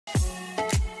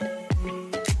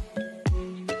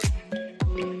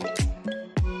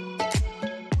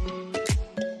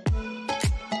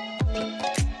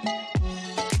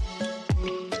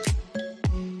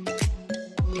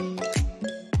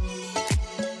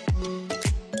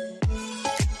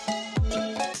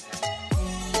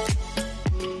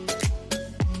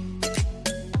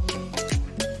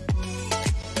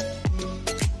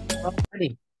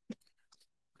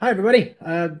Hi, everybody.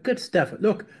 Good stuff.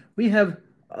 Look, we have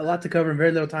a lot to cover in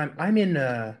very little time. I'm in,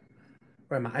 where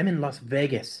am I? I'm in Las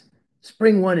Vegas.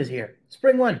 Spring One is here.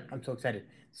 Spring One. I'm so excited.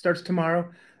 Starts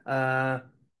tomorrow. Uh,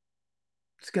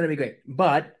 it's gonna be great.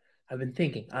 But I've been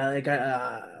thinking,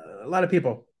 a lot of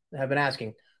people have been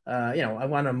asking, I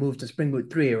want to move to Spring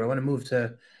Boot 3 or I want to move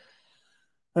to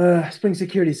Spring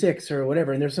Security 6 or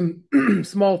whatever. And there's some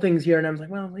small things here, and I was like,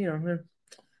 well,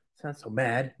 it's not so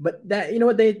bad. But that, you know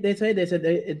what they say? They said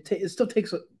it still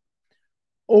takes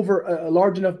over a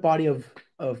large enough body of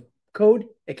code,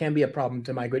 it can be a problem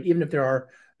to migrate, even if there are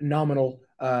nominal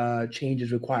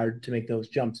changes required to make those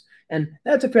jumps. And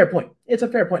that's a fair point. It's a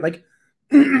fair point. Like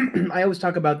I always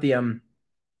talk about the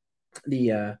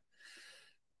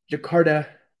Jakarta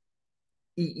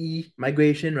EE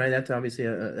migration, right? That's obviously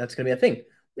that's going to be a thing.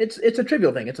 It's a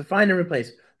trivial thing. It's a find and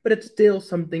replace, but it's still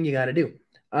something you got to do.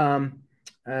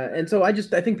 And so I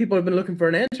think people have been looking for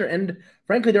an answer, and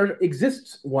frankly, there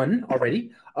exists one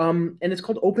already, and it's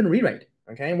called OpenRewrite.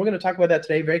 Okay, and we're going to talk about that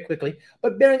today very quickly.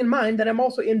 But bearing in mind that I'm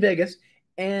also in Vegas,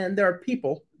 and there are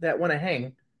people that want to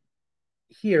hang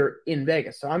here in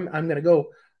Vegas, so I'm going to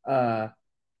go.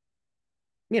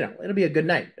 It'll be a good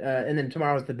night, and then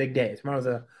tomorrow's the big day. Tomorrow's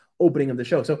the opening of the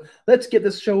show. So let's get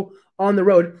this show on the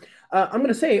road. I'm going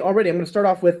to say already. I'm going to start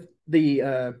off with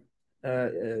the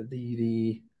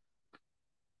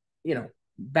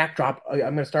backdrop. I'm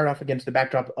going to start off against the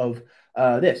backdrop of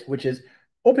this, which is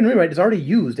OpenRewrite is already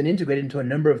used and integrated into a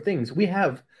number of things. We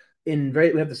have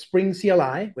the Spring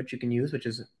CLI, which you can use, which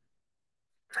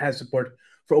has support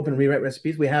for OpenRewrite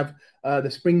recipes. We have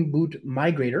the Spring Boot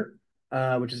Migrator,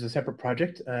 which is a separate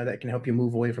project that can help you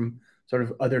move away from sort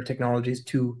of other technologies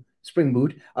to Spring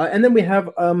Boot. And then we have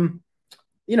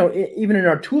even in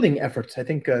our tooling efforts, I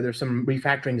think there's some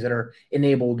refactorings that are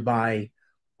enabled by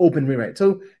OpenRewrite.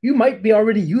 So you might be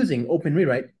already using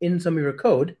OpenRewrite in some of your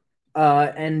code,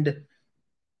 and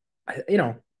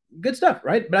good stuff,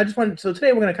 right? But so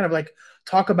today we're going to kind of like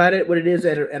talk about it, what it is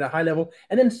at a high level,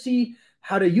 and then see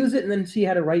how to use it, and then see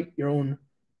how to write your own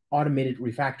automated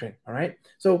refactoring. All right.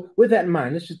 So with that in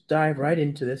mind, let's just dive right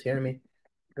into this here. Let me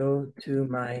go to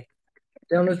my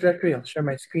downloads directory. I'll share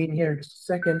my screen here in just a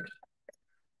second.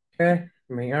 Okay,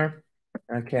 here we are.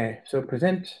 Okay, so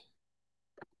present,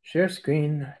 share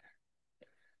screen,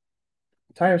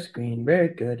 entire screen. Very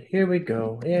good. Here we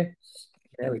go. Yes,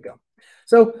 there we go.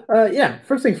 So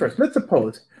first things first. Let's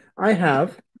suppose I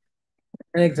have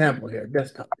an example here,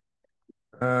 desktop,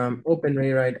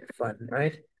 OpenRewrite fun,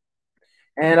 right?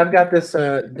 And I've got this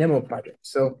demo project.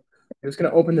 So I'm just going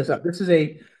to open this up. This is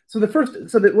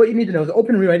what you need to know is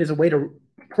OpenRewrite is a way to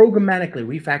programmatically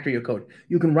refactor your code.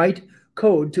 You can write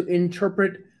code to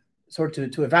interpret,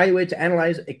 to evaluate, to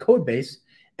analyze a code base,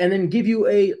 and then give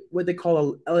you what they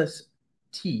call a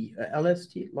LST,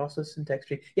 lossless syntax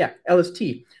tree. Yeah, LST,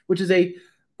 which is it's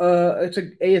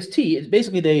a AST. It's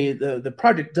basically the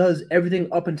project does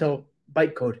everything up until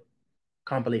bytecode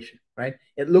compilation, right?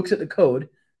 It looks at the code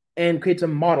and creates a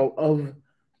model of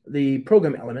the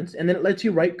program elements, and then it lets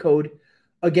you write code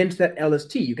against that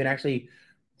LST. You can actually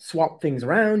swap things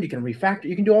around, you can refactor,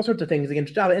 you can do all sorts of things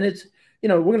against Java. And it's,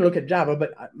 we're going to look at Java,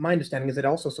 but my understanding is it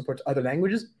also supports other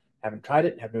languages. Haven't tried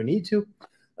it, have no need to.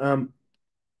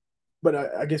 But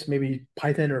I guess maybe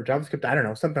Python or JavaScript, I don't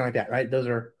know, something like that, right? Those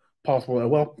are possible as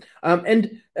well.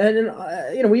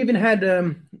 We even had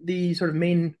the sort of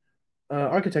main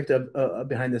architect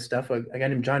behind this stuff, a guy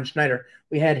named John Schneider.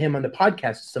 We had him on the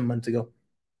podcast some months ago,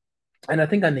 and I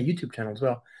think on the YouTube channel as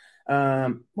well.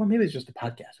 Well, maybe it's just a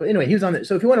podcast. But anyway, he was on it.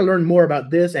 So if you want to learn more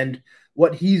about this and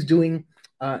what he's doing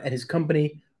at his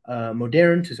company,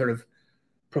 Modern, to sort of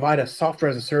provide a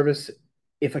software as a service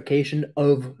ification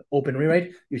of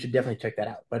OpenRewrite, you should definitely check that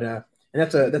out. But and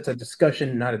that's a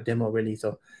discussion, not a demo, really.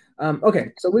 So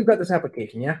okay, so we've got this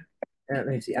application, yeah. Let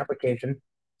me see, application.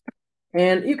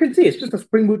 And you can see it's just a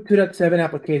Spring Boot 2.7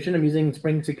 application. I'm using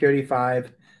Spring Security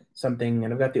 5 something,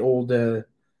 and I've got the old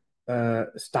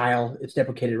style. It's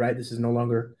deprecated, right? This is no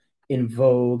longer in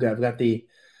vogue. I've got the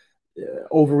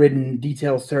overridden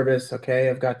detail service. Okay,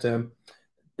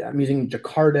 I'm using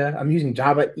Jakarta. I'm using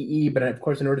Java EE, but of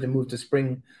course, in order to move to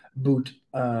Spring Boot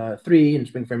 3 and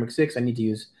Spring Framework 6, I need to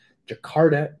use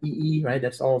Jakarta EE, right?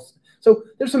 That's all. So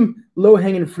there's some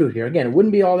low-hanging fruit here. Again, it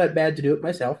wouldn't be all that bad to do it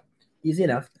myself. Easy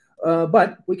enough.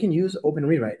 But we can use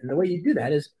OpenRewrite. And the way you do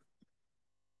that is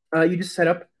you just set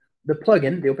up the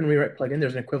plugin, the OpenRewrite plugin.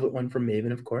 There's an equivalent one for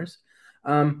Maven, of course.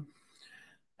 And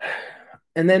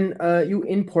then you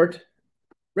import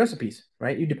recipes,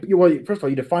 right? First of all,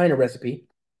 you define a recipe.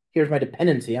 Here's my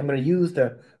dependency. I'm going to use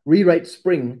the rewrite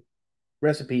Spring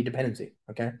recipe dependency,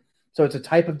 okay? So it's a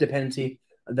type of dependency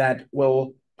that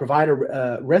will provide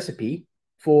a recipe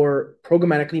for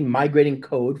programmatically migrating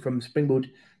code from Spring Boot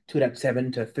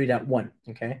 2.7 to 3.1.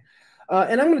 Okay.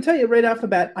 And I'm going to tell you right off the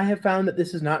bat, I have found that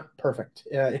this is not perfect.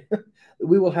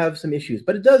 We will have some issues,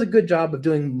 but it does a good job of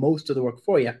doing most of the work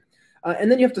for you. And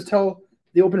then you have to tell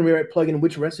the OpenRewrite plugin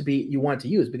which recipe you want to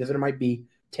use, because there might be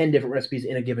 10 different recipes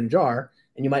in a given jar,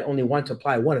 and you might only want to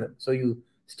apply one of them. So you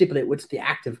stipulate what's the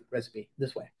active recipe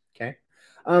this way. Okay.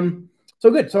 So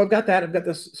good. So I've got that. I've got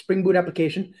this Spring Boot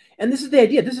application, and this is the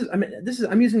idea.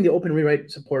 I'm using the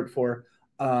OpenRewrite support for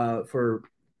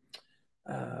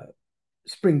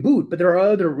Spring Boot, but there are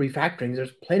other refactorings.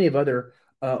 There's plenty of other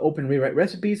OpenRewrite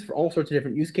recipes for all sorts of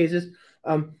different use cases.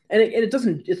 And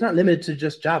it's not limited to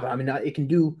just Java. I mean, it can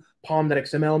do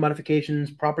pom.xml modifications,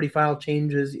 property file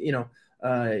changes,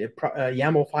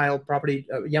 YAML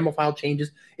file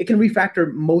changes. It can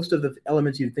refactor most of the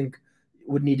elements you'd think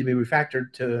would need to be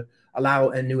refactored to allow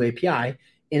a new API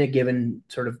in a given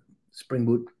sort of Spring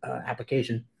Boot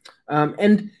application.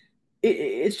 And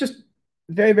it's just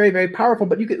very, very, very powerful.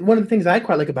 But one of the things I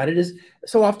quite like about it is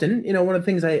so often, one of the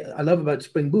things I love about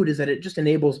Spring Boot is that it just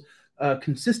enables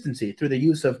consistency through the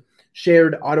use of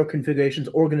shared auto configurations,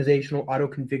 organizational auto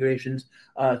configurations,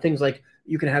 things like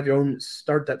you can have your own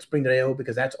start.spring.io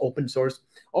because that's open source.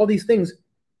 All these things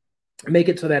make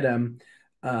it so that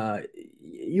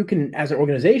you can, as an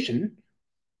organization,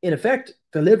 in effect,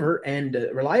 deliver and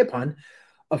rely upon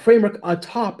a framework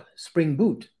atop Spring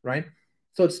Boot, right?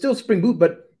 So it's still Spring Boot,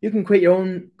 but you can create your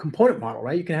own component model,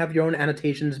 right? You can have your own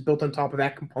annotations built on top of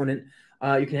that component.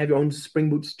 You can have your own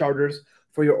Spring Boot starters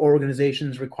for your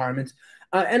organization's requirements.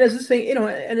 And as this thing,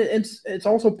 and it's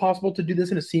also possible to do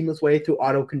this in a seamless way through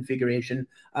auto configuration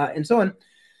and so on.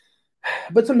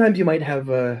 But sometimes you might have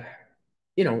a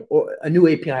new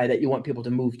API that you want people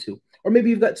to move to, or maybe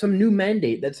you've got some new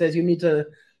mandate that says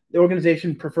the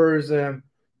organization prefers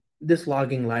this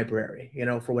logging library,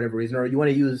 for whatever reason, or you want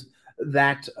to use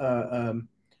that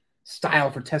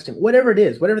style for testing, whatever it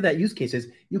is, whatever that use case is,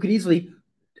 you could easily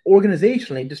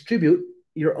organizationally distribute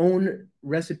your own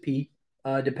recipe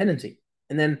dependency,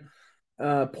 and then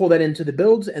pull that into the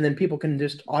builds, and then people can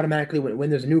just automatically, when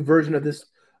there's a new version of this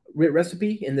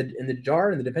recipe in the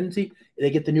jar, in the dependency, they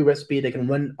get the new recipe, they can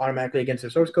run automatically against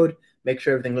their source code, make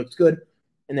sure everything looks good,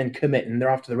 and then commit, and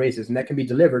they're off to the races. And that can be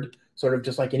delivered sort of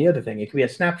just like any other thing. It can be a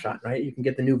snapshot, right? You can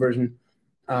get the new version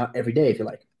every day if you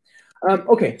like.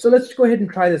 Okay, so let's go ahead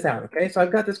and try this out. Okay, so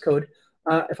I've got this code.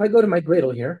 If I go to my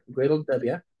Gradle here, Gradle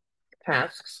W,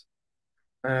 tasks,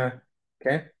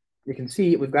 okay, you can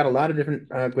see we've got a lot of different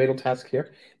Gradle tasks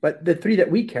here, but the three that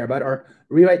we care about are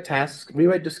rewrite tasks,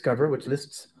 rewrite discover, which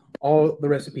lists all the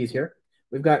recipes here.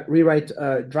 We've got rewrite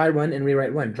dry run and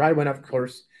rewrite run. Dry run, of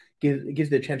course, gives you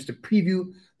the chance to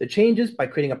preview the changes by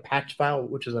creating a patch file,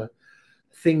 which is a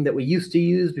thing that we used to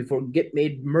use before Git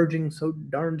made merging so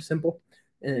darned simple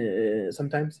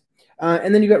sometimes.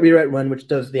 And then you got rewrite run, which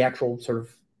does the actual sort of,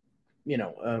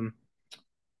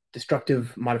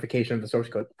 destructive modification of the source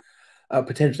code,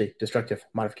 potentially destructive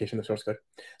modification of the source code.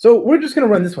 So we're just going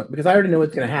to run this one because I already know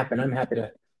what's going to happen. I'm happy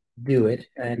to do it,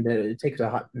 and it takes a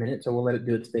hot minute, so we'll let it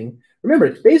do its thing. Remember,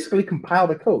 it's basically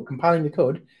compiling the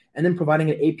code, and then providing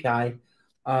an API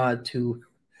to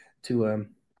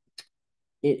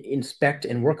inspect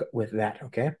and work with that.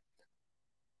 Okay.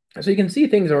 So you can see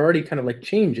things are already kind of like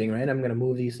changing, right? I'm going to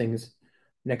move these things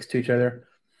next to each other.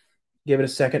 Give it a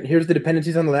second. Here's the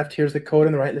dependencies on the left. Here's the code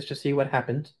on the right. Let's just see what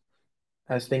happens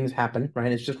as things happen,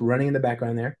 right? It's just running in the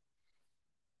background there.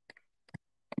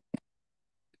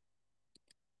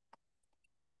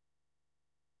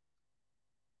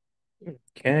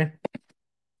 Okay.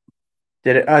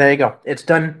 Did it? Oh, there you go. It's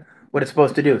done what it's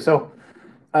supposed to do. So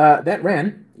that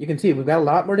ran. You can see we've got a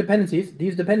lot more dependencies.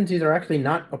 These dependencies are actually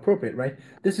not appropriate, right?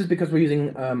 This is because we're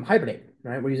using Hibernate,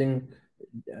 right? We're using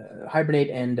Hibernate,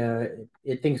 and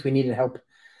it thinks we need help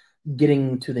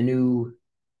getting to the new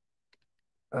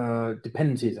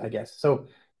dependencies, I guess. So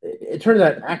it turns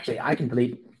out actually I can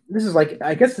delete. This is like,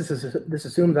 I guess this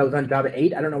assumes I was on Java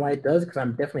 8. I don't know why it does, because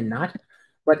I'm definitely not.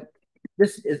 But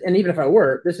this is, and even if I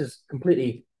were, this is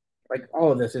completely, like,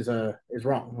 all of this is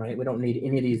wrong, right? We don't need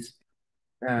any of these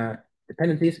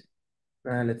dependencies.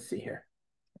 Let's see here.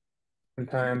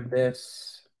 Sometime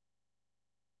this.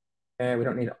 Okay, we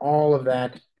don't need all of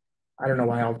that. I don't know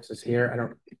why all this is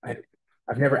here.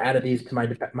 I've never added these to my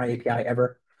API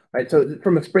ever. Right. So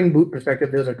from a Spring Boot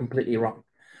perspective, those are completely wrong.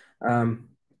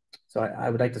 So I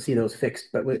would like to see those fixed,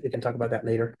 but we can talk about that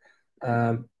later.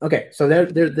 Okay, so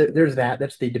there's that.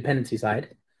 That's the dependency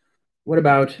side. What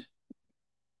about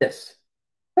this?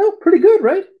 Oh, pretty good,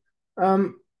 right?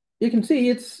 You can see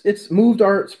it's moved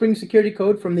our Spring security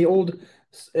code from the old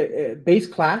base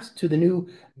class to the new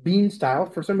bean style.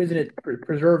 For some reason, it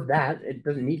preserved that. It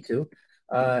doesn't need to.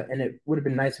 And it would have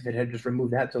been nice if it had just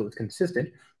removed that so it was consistent.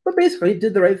 But basically, it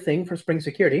did the right thing for Spring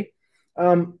Security.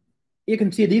 You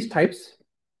can see these types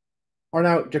are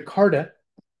now Jakarta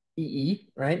EE,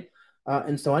 right?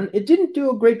 And so on. It didn't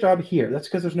do a great job here. That's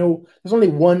because there's only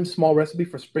one small recipe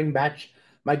for Spring Batch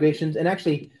migrations. And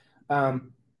actually,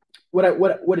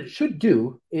 what it should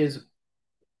do is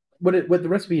what the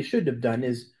recipe should have done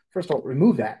is first of all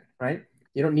remove that, right?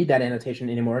 You don't need that annotation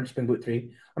anymore in Spring Boot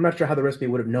 3. I'm not sure how the recipe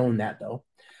would have known that though.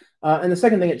 And the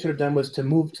second thing it should have done was to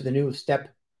move to the new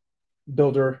step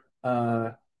builder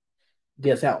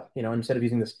DSL, instead of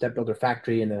using the step builder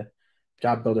factory and the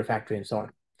job builder factory and so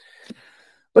on.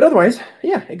 But otherwise,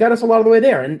 yeah, it got us a lot of the way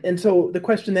there. And so the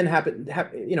question then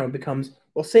becomes,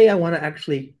 well, say I want to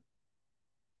actually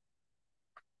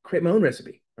create my own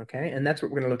recipe, okay? And that's what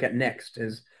we're going to look at next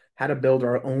is how to build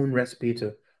our own recipe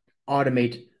to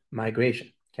automate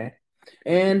migration, okay?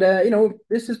 And,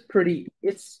 this is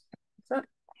it's not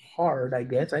hard, I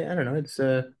guess. I don't know.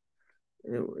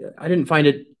 I didn't find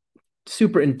it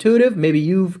super intuitive.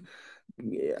 Maybe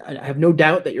I have no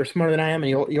doubt that you're smarter than I am and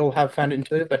you'll have found it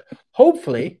intuitive, but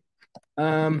hopefully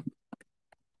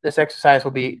this exercise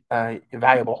will be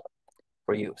valuable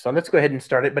for you. So let's go ahead and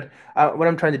start it. But what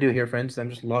I'm trying to do here, friends, is I'm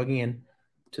just logging in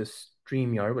to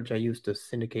StreamYard, which I use to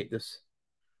syndicate this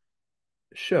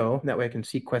show. That way I can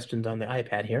see questions on the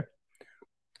iPad here.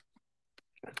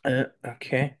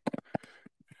 Okay.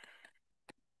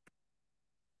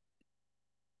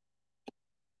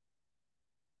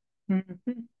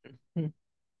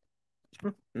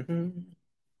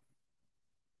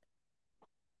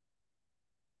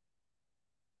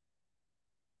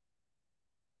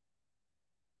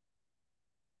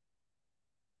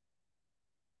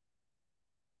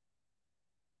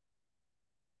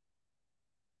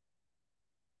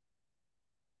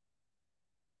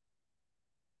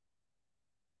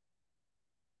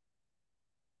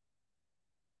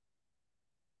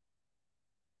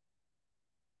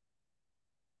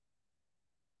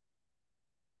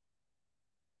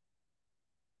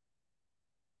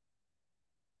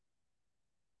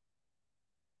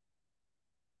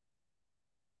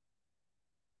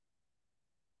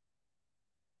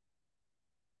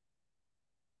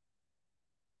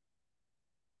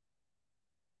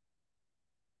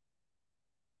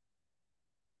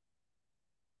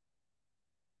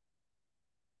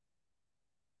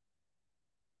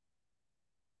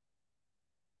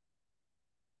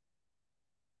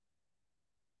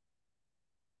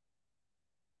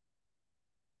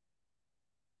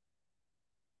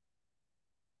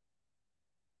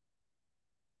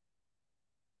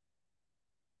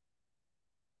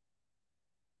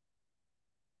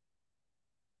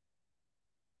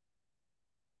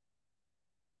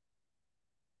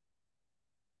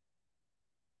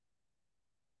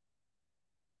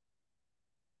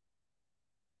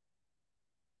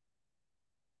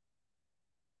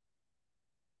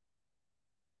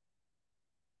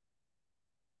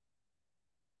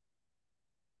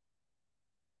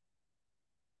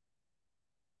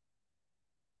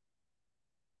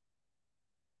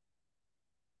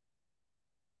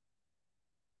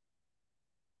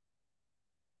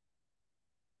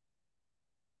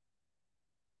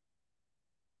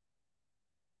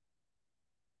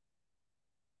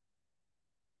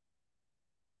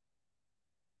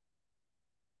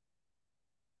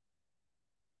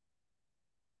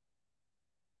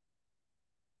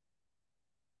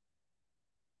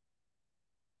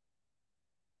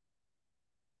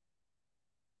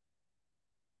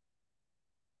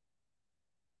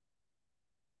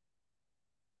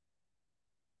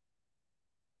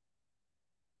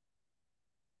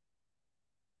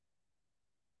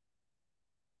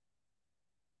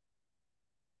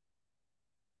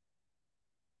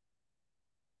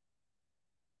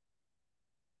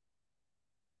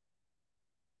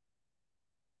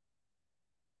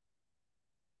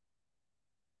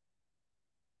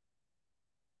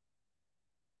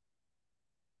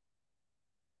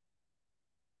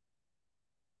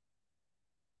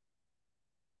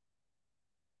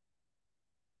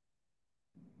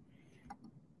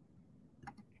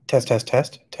 Test, test,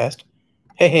 test, test.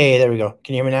 Hey, there we go.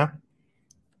 Can you hear me now?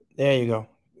 There you go.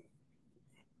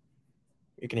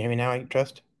 You can hear me now, I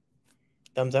trust?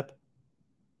 Thumbs up.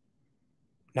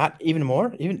 Not even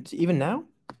more? Even now?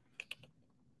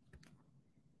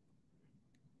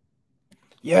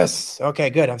 Yes. Okay,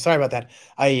 good. I'm sorry about that.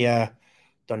 I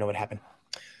don't know what happened.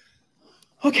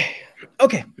 Okay.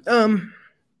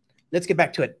 Let's get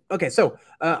back to it. Okay, so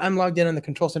I'm logged in on the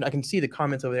control center. I can see the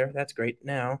comments over there. That's great.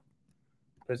 Now,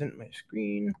 present my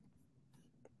screen.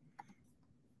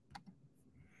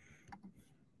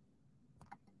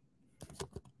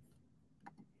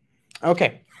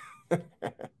 Okay.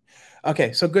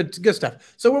 Okay, so good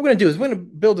stuff. So what we're going to do is we're going to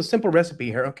build a simple recipe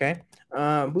here, okay?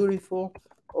 Beautiful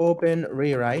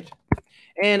OpenRewrite.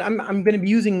 And I'm going to be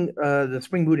using the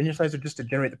Spring Boot initializer just to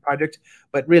generate the project.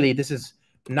 But really, this is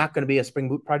not going to be a Spring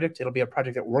Boot project. It'll be a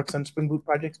project that works on Spring Boot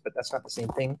projects, but that's not the same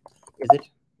thing, is it?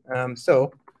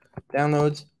 So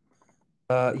downloads,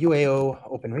 UAO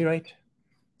OpenRewrite.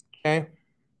 Okay.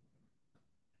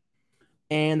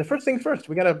 And the first things first,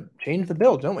 we got to change the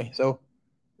build, don't we? So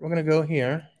we're going to go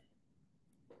here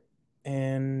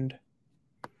and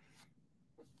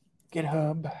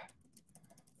github.com.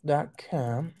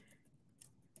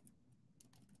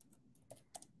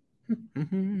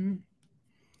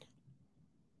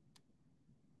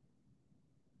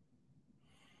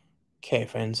 Okay,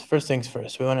 friends, first things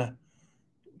first, we want to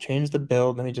change the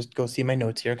build. Let me just go see my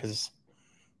notes here because it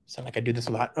sounds like I do this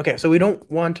a lot. Okay, so we don't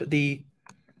want these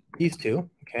two,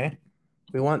 okay?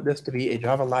 We want this to be a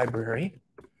Java library.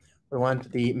 We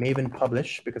want the Maven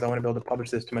publish because I want to be able to publish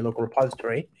this to my local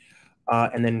repository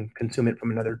and then consume it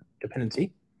from another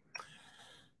dependency.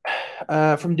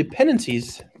 From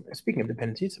dependencies, speaking of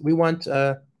dependencies, we want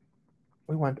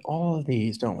all of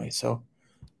these, don't we? So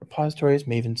repositories,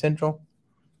 Maven Central,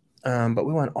 but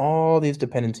we want all these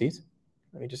dependencies.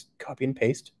 Let me just copy and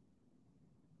paste.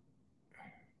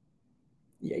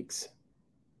 Yikes.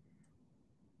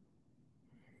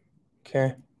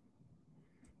 Okay.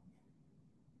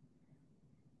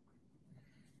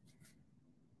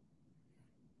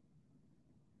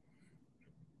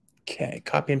 Okay,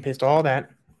 copy and paste all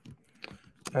that.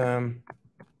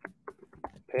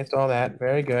 Paste all that.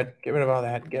 Very good. Get rid of all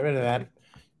that. Get rid of that.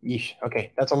 Yeesh.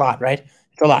 Okay, that's a lot, right?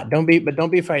 It's a lot. Don't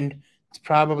be frightened. It's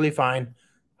probably fine.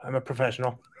 I'm a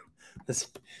professional. It's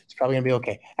probably gonna be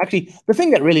okay. Actually, the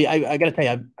thing that really I gotta tell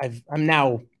you, I'm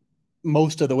now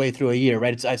most of the way through a year,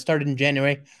 right? I started in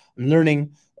January. I'm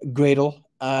learning Gradle,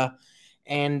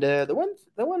 and the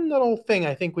one little thing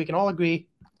I think we can all agree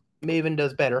Maven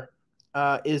does better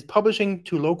is publishing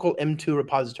to local M2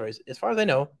 repositories. As far as I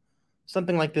know,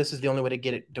 something like this is the only way to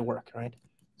get it to work, right?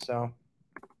 So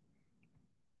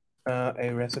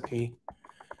a recipe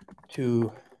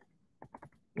to,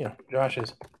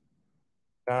 Josh's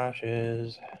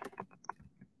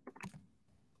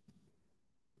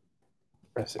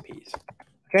recipes.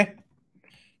 Okay.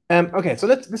 Okay, so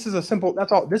this is a simple,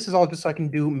 that's all. This is all just so I can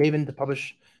do Maven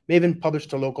publish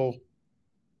to local,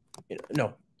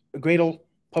 no, Gradle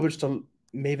publish to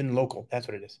Maven local. That's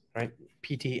what it is, right?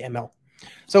 PTML.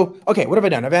 So, okay, what have I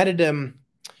done? I've added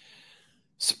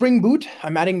Spring Boot.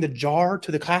 I'm adding the jar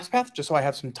to the class path just so I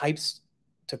have some types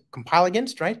to compile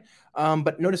against, right?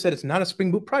 But notice that it's not a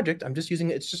Spring Boot project. I'm just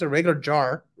using it's just a regular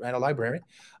jar, right? A library.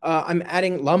 I'm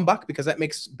adding Lombok because that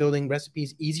makes building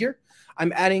recipes easier.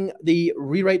 I'm adding the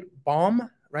rewrite bomb,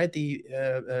 right?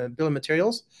 The bill of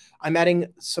materials. I'm adding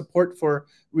support for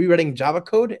rewriting Java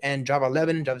code and Java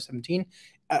 11, Java 17.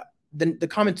 Then the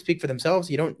comments speak for themselves.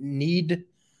 You don't need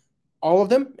all of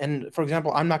them. And for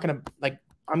example, I'm going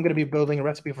to be building a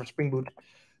recipe for Spring Boot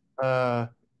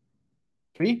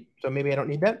 3, so maybe I don't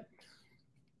need that.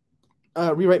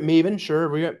 Rewrite Maven, sure.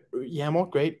 Rewrite YAML,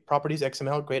 great. Properties,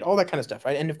 XML, great. All that kind of stuff,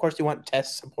 right? And of course, you want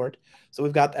test support, so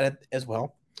we've got that as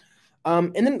well.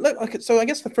 And then, so I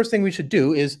guess the first thing we should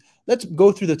do is let's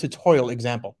go through the tutorial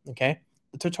example, okay?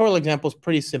 The tutorial example is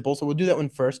pretty simple, so we'll do that one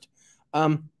first.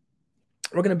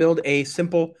 We're going to build a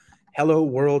simple hello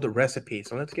world recipe.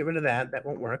 So let's get rid of that. That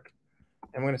won't work.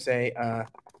 And we're going to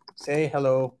say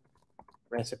hello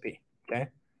recipe, okay?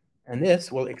 And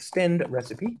this will extend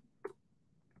recipe,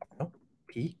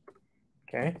 P,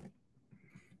 okay?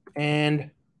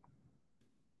 And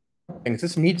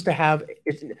this needs to have,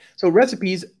 so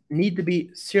recipes need to be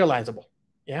serializable,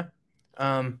 yeah?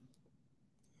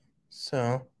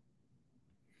 So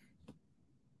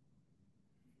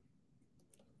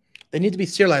they need to be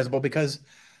serializable because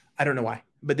I don't know why,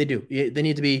 but they do. They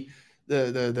need to be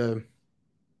the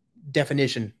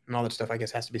definition and all that stuff, I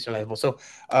guess, has to be serializable. So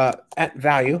at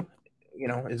value,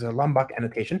 is a Lombok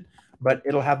annotation, but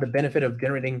it'll have the benefit of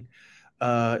generating,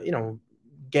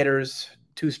 getters,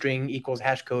 toString equals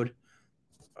hash code,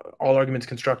 all arguments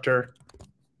constructor,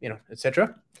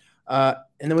 etc. And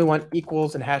then we want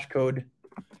equals and hash code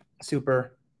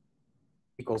super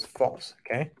equals false.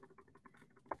 Okay.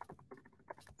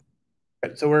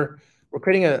 So we're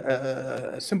creating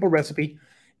a simple recipe,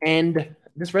 and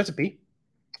this recipe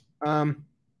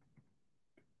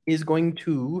is going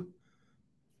to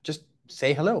just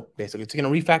say hello. Basically, it's going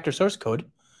to refactor source code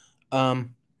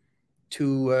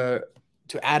to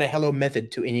add a hello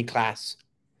method to any class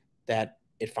that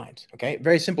it finds. Okay,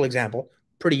 very simple example,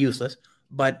 pretty useless,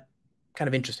 but kind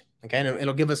of interesting. Okay, and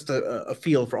it'll give us a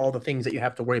feel for all the things that you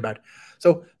have to worry about.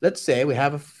 So let's say we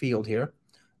have a field here,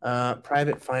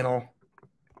 private final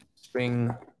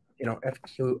string,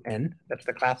 FQN. That's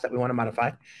the class that we want to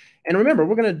modify. And remember,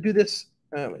 we're going to do this.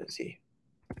 Let's see.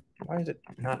 Why is it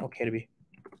not okay to be?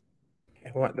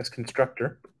 Okay, we want this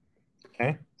constructor.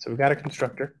 Okay, so we've got a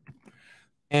constructor.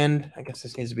 And I guess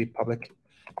this needs to be public.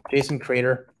 JSON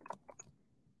creator.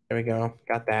 There we go.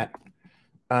 Got that.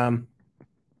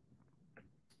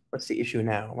 What's the issue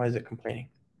now? Why is it complaining?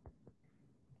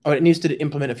 Oh, it needs to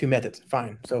implement a few methods.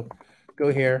 Fine. So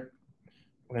go here.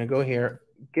 We're going to go here.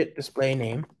 Get display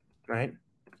name. Right.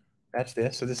 That's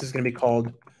this. So this is going to be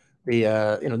called the,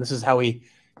 this is how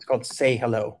it's called say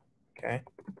hello. Okay.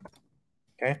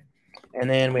 Okay. And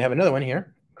then we have another one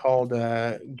here called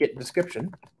get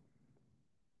description.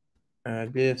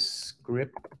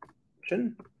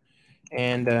 Description.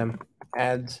 And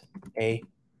adds a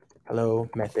hello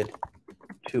method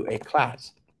to a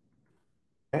class.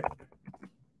 Okay.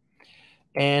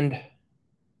 And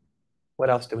what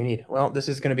else do we need? Well, this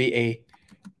is going to be a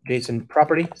JSON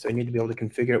property, so we need to be able to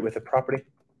configure it with a property.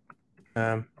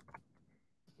 I'm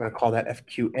going to call that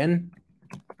FQN.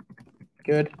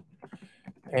 Good.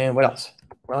 And what else?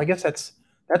 Well, I guess that's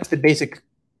the basic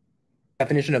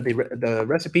definition of the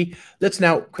recipe. Let's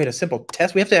now create a simple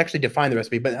test. We have to actually define the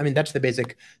recipe, but I mean, that's the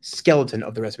basic skeleton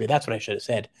of the recipe. That's what I should have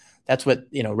said. That's what,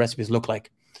 recipes look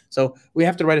like. So we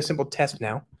have to write a simple test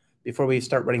now before we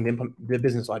start writing the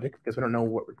business logic, because we don't know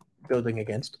what we're building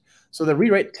against. So the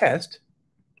rewrite test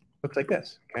looks like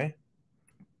this, okay?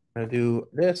 I'm going to do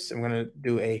this. I'm going to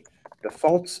do a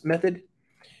defaults method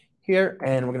here,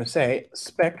 and we're going to say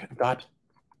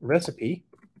spec.recipe,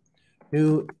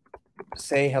 new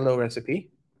say hello recipe,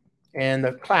 and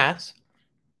the class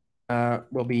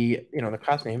will be, the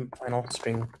class name, final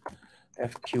string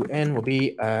FQN will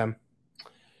be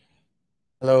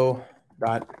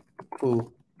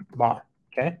hello.foobar,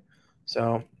 okay?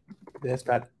 So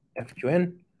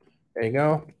this.fqn, there you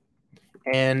go.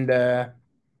 And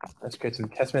let's create some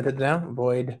test methods now.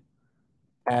 Void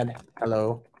add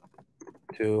hello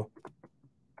to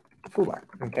foobar,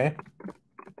 okay?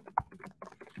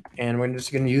 And we're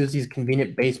just going to use these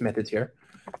convenient base methods here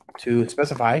to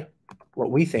specify what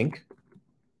we think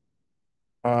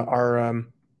our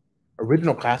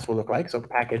original class will look like. So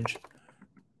package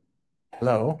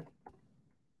hello,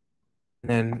 and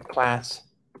then class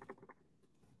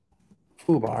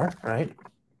foobar, right?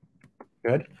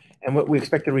 Good. And what we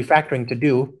expect the refactoring to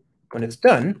do when it's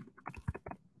done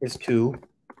is to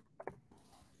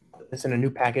put this in a new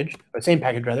package, or same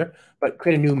package rather, but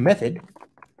create a new method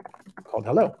called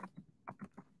hello.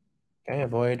 Okay,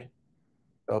 avoid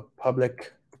the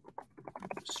public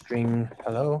string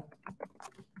hello.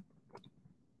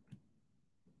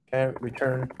 Okay,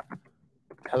 return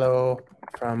hello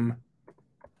from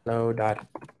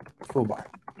hello.foobar.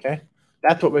 Okay,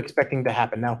 that's what we're expecting to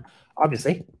happen. Now,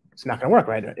 obviously, it's not going to work,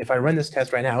 right? If I run this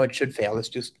test right now, it should fail. Let's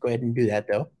just go ahead and do that,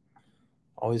 though.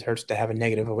 Always hurts to have a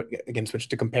negative against which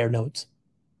to compare notes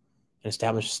and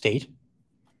establish state.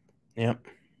 Yep.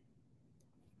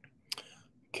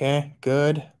 Okay,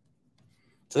 good.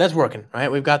 So that's working,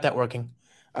 right? We've got that working.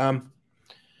 Oh,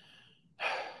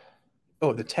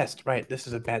 the test, right? This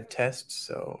is a bad test,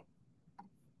 so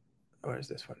where's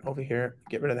this one? Over here.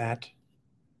 Get rid of that.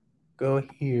 Go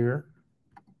here.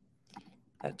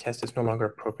 That test is no longer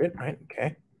appropriate, right?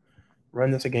 Okay.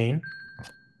 Run this again.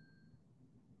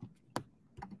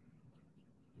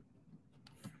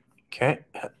 Okay,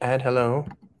 add hello.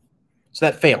 So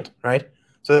that failed, right?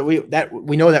 So that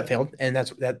we know that failed, and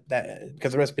that's that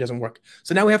because the recipe doesn't work.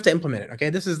 So now we have to implement it. Okay,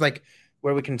 this is like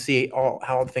where we can see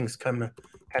how things kind of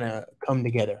come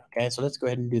together. Okay, so let's go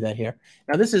ahead and do that here.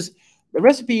 Now this is the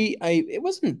recipe. It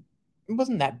wasn't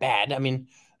that bad. I mean,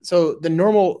 so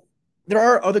there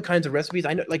are other kinds of recipes.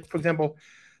 I know, like for example,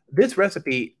 this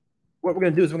recipe. What we're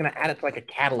going to do is we're going to add it to like a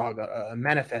catalog, a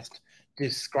manifest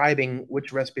describing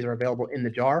which recipes are available in the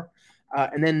jar.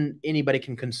 And then anybody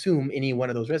can consume any one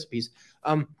of those recipes.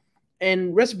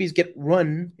 And recipes get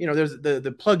run, there's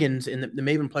the plugins in the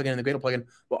Maven plugin and the Gradle plugin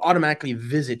will automatically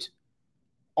visit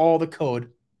all the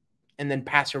code and then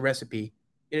pass your recipe.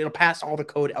 It'll pass all the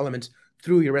code elements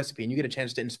through your recipe, and you get a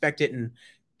chance to inspect it and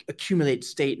accumulate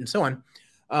state and so on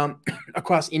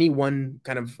across any one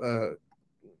kind of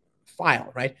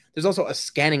file, right? There's also a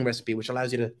scanning recipe, which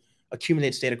allows you to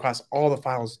accumulate state across all the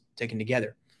files taken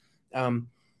together.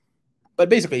 But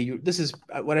basically, this is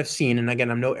what I've seen. And again,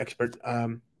 I'm no expert.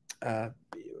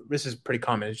 This is pretty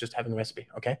common. It's just having a recipe.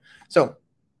 Okay. So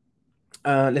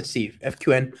let's see.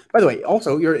 FQN. By the way,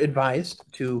 also, you're advised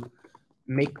to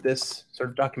make this sort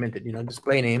of documented.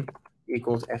 Display name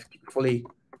equals fully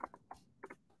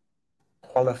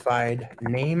qualified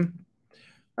name.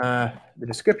 The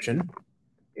description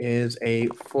is a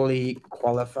fully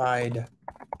qualified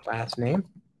class name.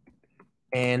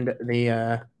 And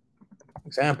the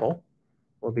example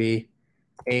will be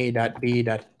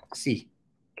a.b.c.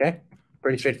 Okay,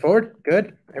 pretty straightforward.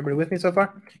 Good. Everybody with me so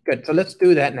far? Good. So let's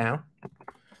do that now.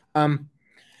 You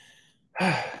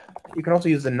can also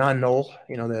use the non-null,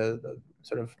 the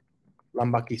sort of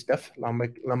Lumbaki stuff,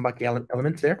 Lumbaki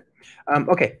elements there.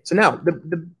 Okay, so now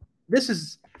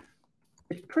it's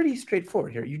pretty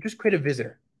straightforward here. You just create a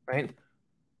visitor, right?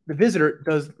 The visitor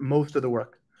does most of the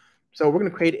work. So we're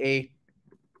going to create a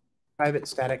private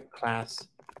static class,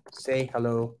 say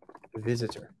hello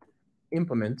visitor,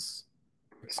 implements,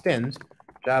 extends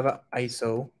Java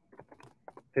ISO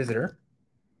visitor,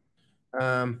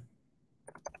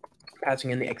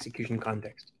 passing in the execution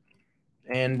context.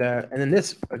 And then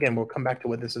this, again, we'll come back to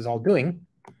what this is all doing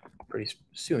pretty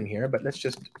soon here, but let's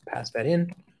just pass that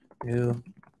in, new,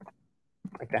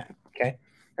 like that, okay?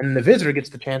 And then the visitor gets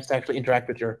the chance to actually interact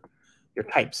with your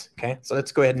types, okay? So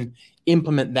let's go ahead and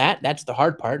implement that. That's the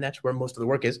hard part. That's where most of the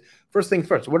work is. First things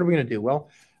first, what are we going to do? Well,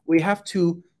 we have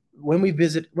to, when we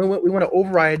want to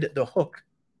override the hook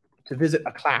to visit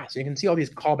a class. You can see all these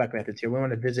callback methods here. We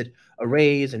want to visit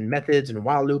arrays and methods and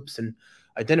while loops and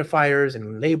identifiers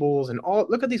and labels and all.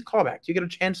 Look at these callbacks. You get a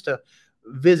chance to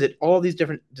visit all these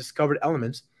different discovered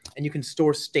elements, and you can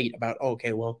store state about, oh,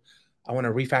 okay, well, I want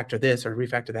to refactor this or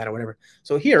refactor that or whatever.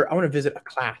 So here, I want to visit a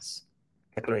class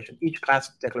declaration. Each class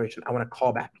declaration, I want to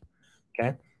call back,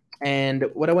 okay? And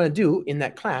what I want to do in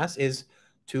that class is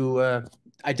to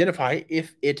identify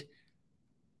if it,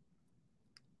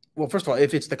 well, first of all,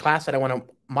 if it's the class that I want to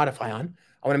modify on,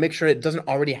 I want to make sure it doesn't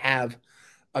already have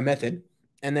a method.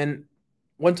 And then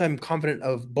once I'm confident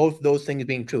of both those things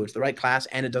being true, it's the right class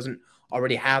and it doesn't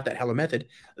already have that hello method,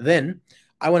 then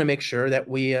I want to make sure that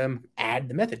we add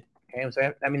the method. Okay,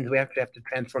 so that means we actually have to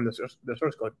transform the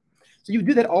source code. So you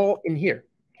do that all in here,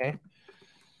 okay?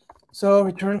 So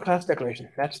return class declaration,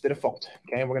 that's the default,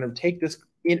 okay? We're going to take this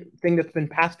thing that's been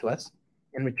passed to us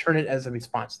and return it as a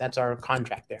response. That's our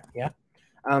contract there, yeah?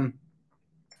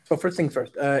 So first things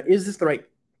first, is this the right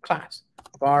class?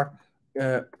 Var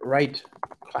right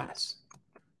class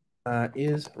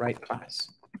is right class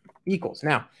equals.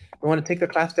 Now, we want to take the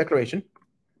class declaration,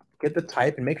 get the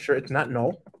type, and make sure it's not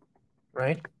null,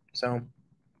 right? So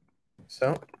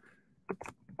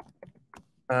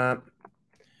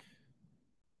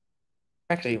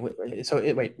actually,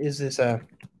 wait, is this a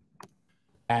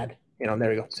add? There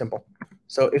we go, simple.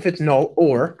 So if it's null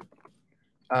or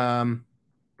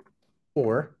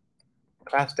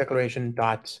class declaration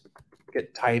dot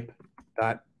get type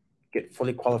dot get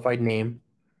fully qualified name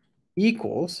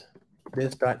equals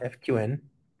this dot fqn.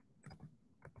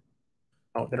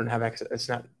 Oh, they don't have access. It's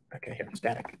not okay here.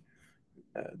 Static.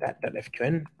 That dot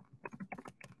fqn.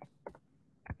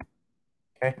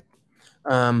 Okay.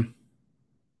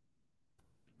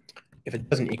 If it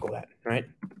doesn't equal that, right?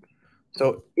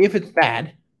 So if it's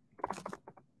bad,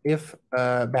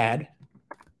 bad,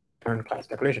 turn class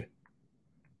declaration.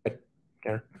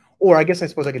 Okay. Or I guess I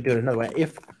suppose I could do it another way.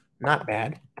 If not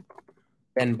bad,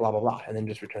 then blah, blah, blah, and then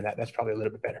just return that. That's probably a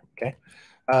little bit better, okay?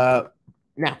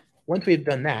 Now, once we've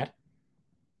done that,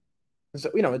 so,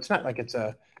 it's not like it's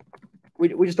a,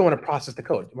 we just don't want to process the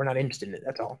code. We're not interested in it,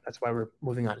 that's all. That's why we're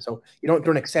moving on. So you don't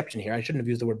throw an exception here. I shouldn't have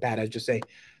used the word bad. I just say,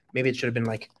 maybe it should have been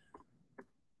like,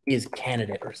 is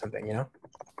candidate or something,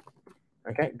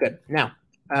 Okay, good. Now,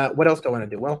 what else do I want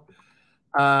to do? Well,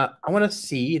 I want to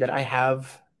see that I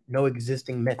have no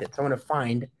existing methods. I want to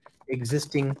find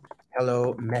existing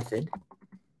hello method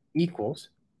equals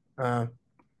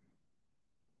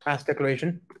class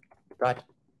declaration dot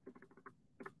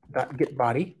get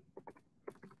body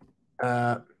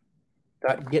dot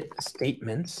get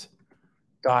statements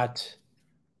dot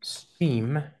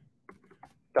stream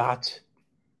dot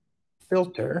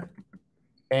filter,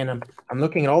 and I'm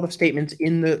looking at all the statements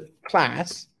in the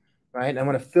class, right? I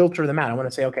want to filter them out. I want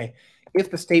to say, okay,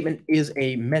 if the statement is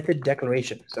a method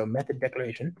declaration, so method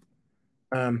declaration,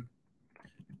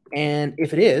 and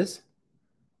if it is,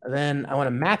 then I want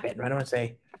to map it, right? I want to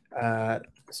say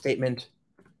statement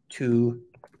to,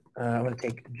 I want to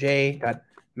take j dot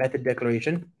method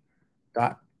declaration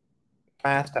dot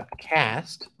class dot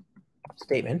cast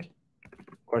statement.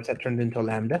 Of course, that turns into a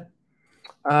lambda.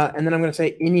 And then I'm going to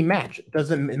say any match. Does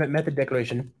the method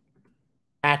declaration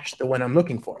match the one I'm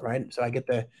looking for, right? So I get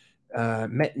the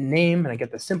name and I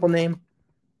get the simple name,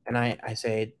 and I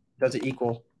say, does it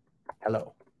equal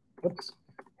hello? Whoops,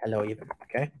 hello even,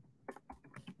 okay?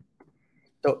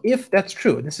 So if that's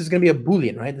true, this is going to be a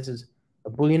Boolean, right? This is a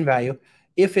Boolean value.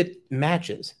 If it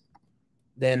matches,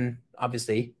 then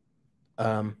obviously,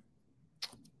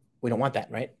 we don't want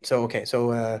that, right? So, okay,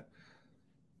 so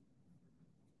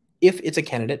if it's a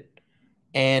candidate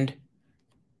and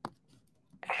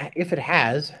if it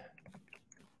has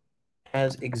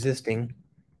existing,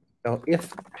 so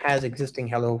if has existing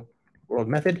hello world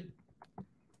method,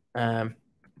 return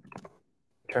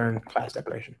class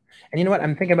declaration. And you know what?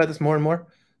 I'm thinking about this more and more.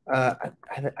 I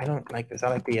don't like this. I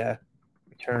like the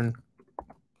return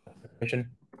declaration.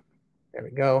 There we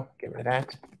go. Get rid of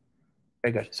that.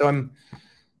 Very good. So I'm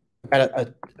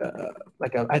at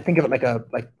I think of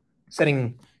it like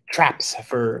setting traps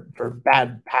for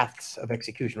bad paths of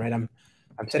execution, right? I'm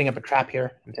setting up a trap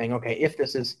here. I'm saying, okay, if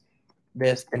this is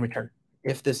this, then return.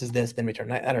 If this is this, then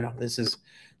return. I don't know. This is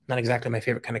not exactly my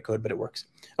favorite kind of code, but it works.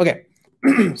 Okay.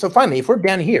 So finally, if we're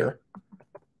down here,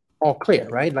 all clear,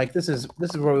 right? Like this is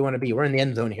where we want to be. We're in the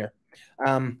end zone here.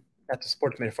 That's a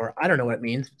sports metaphor. I don't know what it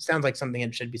means. Sounds like something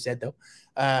that should be said though.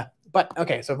 But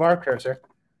okay, so var cursor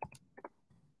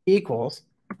equals,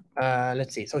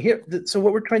 let's see. So here, so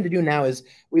what we're trying to do now is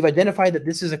we've identified that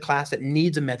this is a class that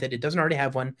needs a method. It doesn't already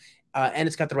have one, and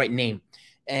it's got the right name.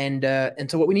 And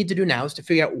so what we need to do now is to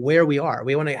figure out where we are.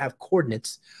 We want to have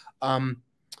coordinates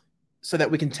so that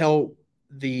we can tell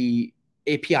the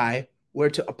API where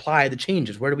to apply the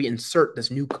changes. Where do we insert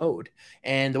this new code?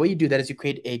 And the way you do that is you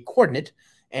create a coordinate,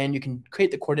 and you can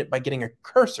create the coordinate by getting a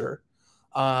cursor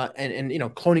and you know,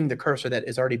 cloning the cursor that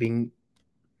is already being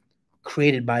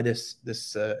created by this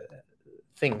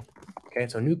thing. Okay,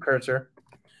 so new cursor,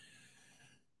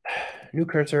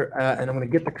 and I'm going to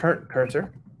get the current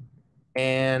cursor,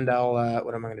 and I'll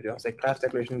what am I going to do? I'll say class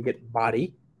declaration get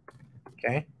body.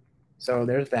 Okay, so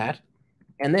there's that,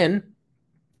 and then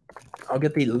I'll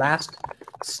get the last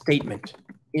statement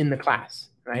in the class,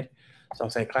 right? So I'll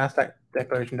say class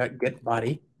declaration get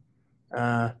body.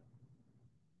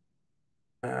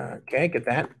 Okay, get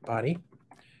that body,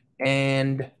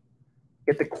 and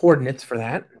get the coordinates for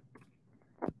that.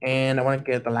 And I want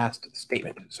to get the last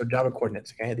statement. So Java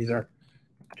coordinates. Okay, these are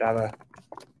Java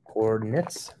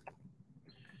coordinates.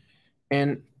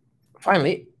 And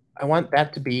finally, I want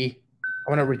that to be, I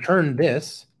want to return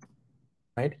this,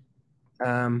 right?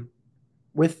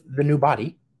 With the new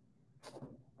body,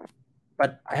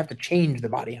 but I have to change the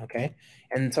body, okay?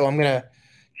 And so I'm going to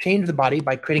change the body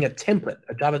by creating a template,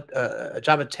 a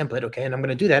Java template, okay? And I'm going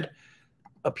to do that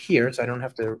up here, so I don't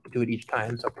have to do it each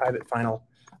time. So private final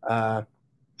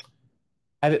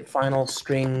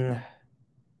string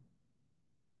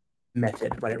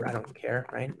method, whatever, I don't care,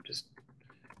 right? Just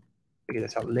figure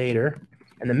this out later.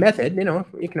 And the method, you know,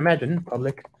 you can imagine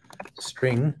public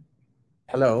string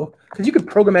hello, because you could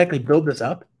programmatically build this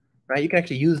up, right? You can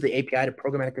actually use the API to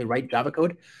programmatically write Java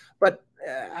code, but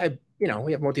you know,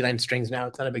 we have multi-line strings now.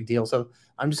 It's not a big deal. So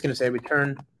I'm just going to say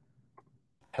return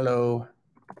hello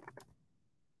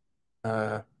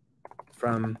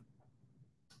from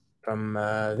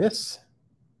this,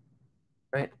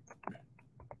 right?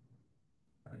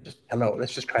 Just hello.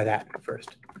 Let's just try that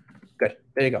first. Good.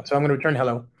 There you go. So I'm going to return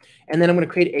hello, and then I'm going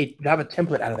to create a Java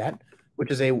template out of that,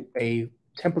 which is a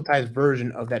templatized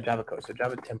version of that Java code. So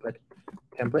Java template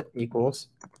equals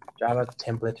Java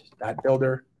template dot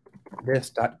builder this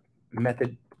dot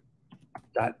method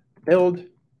dot build.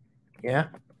 Yeah.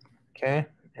 Okay.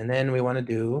 And then we want to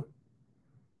do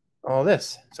all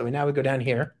this. So now we go down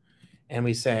here and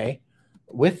we say,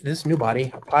 with this new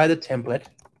body, apply the template,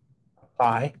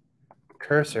 apply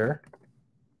cursor,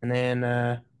 and then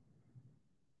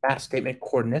that statement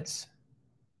coordinates,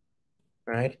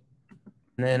 right?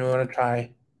 And then we want to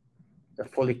try the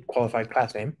fully qualified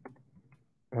class name.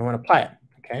 And we want to apply it,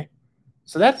 okay?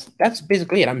 So that's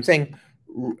basically it. I'm saying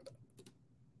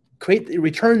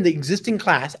return the existing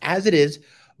class as it is,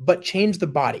 but change the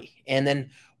body. And then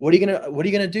what are you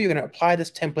gonna do? You're gonna apply this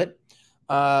template.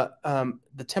 The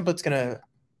template's gonna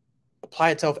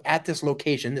apply itself at this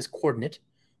location, this coordinate,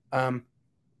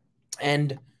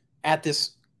 and at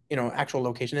this actual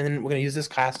location. And then we're gonna use this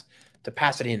class to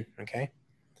pass it in. Okay.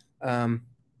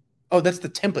 Oh, that's the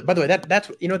template. By the way, that's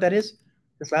what that is.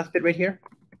 This last bit right here.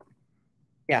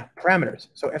 Yeah, parameters.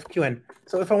 So FQN.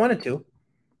 So if I wanted to,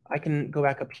 I can go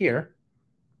back up here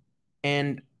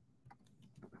and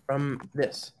from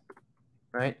this,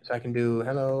 right? So I can do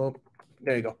hello.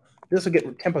 There you go. This will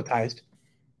get templatized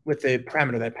with the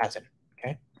parameter that I pass in.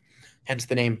 Okay. Hence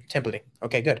the name templating.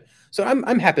 Okay, good. So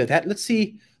I'm happy with that. Let's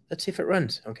see if it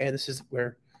runs. Okay, this is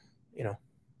where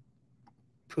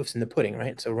proof's in the pudding,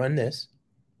 right? So run this.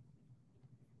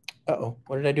 Uh-oh,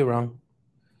 what did I do wrong?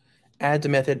 Adds a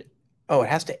method. Oh, it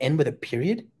has to end with a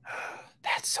period?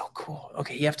 That's so cool.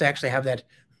 Okay, you have to actually have that.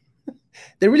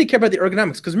 They really care about the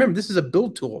ergonomics because remember, this is a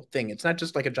build tool thing. It's not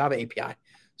just like a Java API.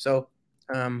 So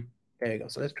there you go.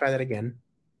 So let's try that again.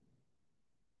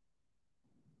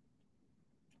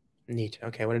 Neat.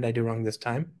 Okay, what did I do wrong this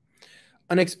time?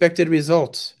 Unexpected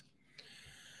results.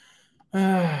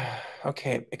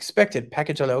 Okay, expected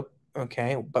package hello.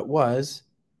 Okay, but was.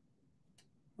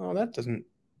 Oh, that doesn't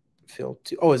feel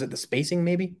too. Oh, is it the spacing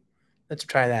maybe? Let's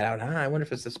try that out. Huh? I wonder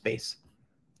if it's the space.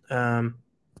 Where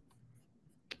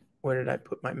did I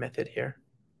put my method here?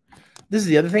 This is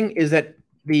the other thing, is that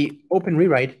the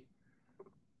OpenRewrite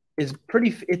is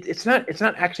pretty. It's not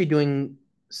actually doing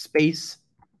space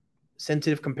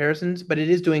sensitive comparisons, but it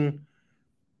is doing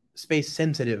space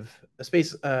sensitive,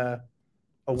 space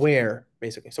aware,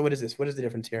 basically. So what is this? What is the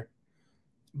difference here?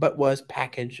 But was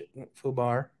package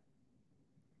foobar.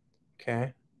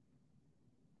 Okay.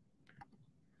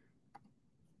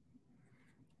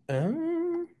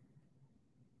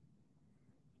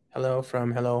 Hello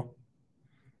from hello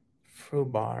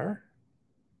foobar.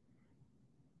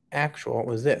 Actual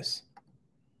was this.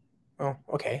 Oh,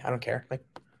 okay. I don't care. Like,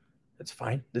 that's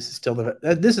fine. This is still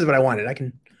this is what I wanted. I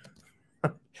can.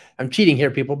 I'm cheating here,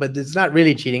 people, but it's not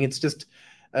really cheating. It's just,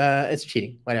 it's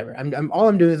cheating. Whatever. All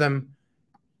I'm doing is I'm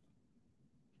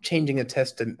changing a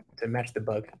test to match the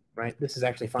bug. Right. This is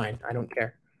actually fine. I don't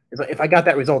care. If I got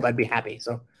that result, I'd be happy.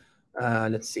 So,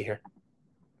 let's see here.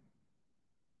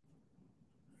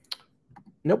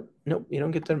 Nope. You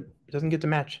don't get to. It doesn't get to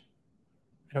match.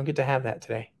 I don't get to have that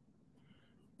today.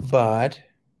 But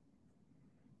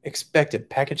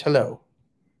expected package hello.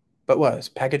 But was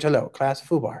package hello class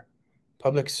foobar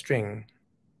public string.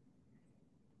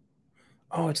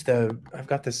 Oh, it's the, I've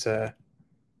got this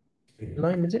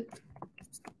line, is it?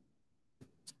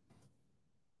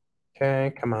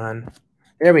 Okay, come on.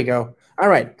 There we go. All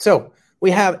right, so we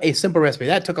have a simple recipe.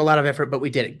 That took a lot of effort, but we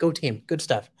did it. Go team, good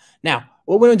stuff. Now,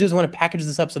 what we want to do is we want to package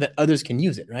this up so that others can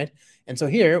use it, right? And so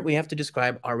here we have to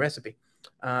describe our recipe.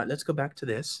 Let's go back to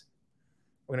this.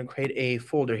 We're going to create a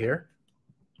folder here.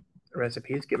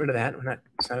 Recipes, get rid of that.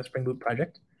 It's not a Spring Boot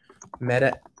project.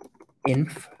 Meta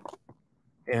inf,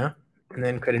 yeah, and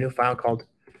then create a new file called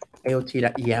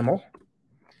aot.yaml.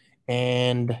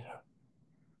 And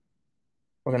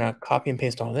we're going to copy and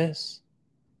paste all this.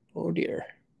 Oh, dear.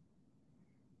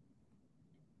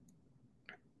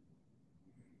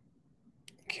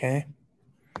 Okay.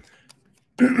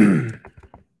 And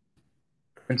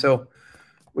so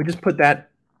we just put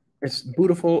that, it's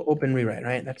beautiful OpenRewrite,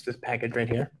 right? That's this package right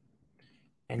here.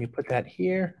 And you put that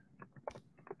here.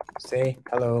 Say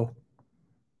hello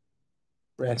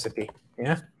recipe.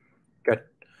 Yeah, good.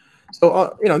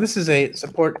 So, this is a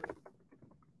support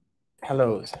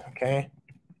hellos, okay?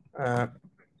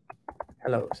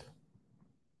 Hellos.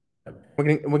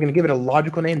 We're gonna give it a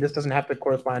logical name. This doesn't have to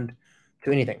correspond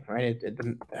to anything, right? It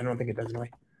doesn't. I don't think it does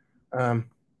anyway.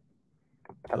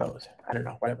 Hellos. I don't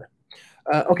know. Whatever.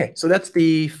 Okay, so that's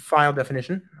the file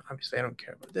definition. Obviously, I don't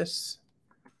care about this.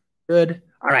 Good.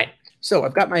 All right. So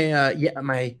I've got my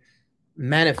my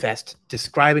manifest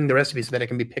describing the recipe so that it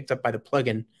can be picked up by the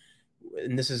plugin.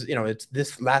 And this is, it's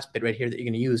this last bit right here that you're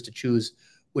going to use to choose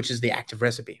which is the active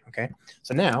recipe. Okay.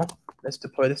 So now let's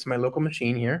deploy this to my local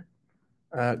machine here.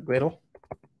 Gradle.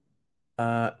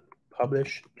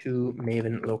 Publish to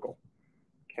Maven local.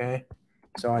 Okay.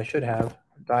 So I should have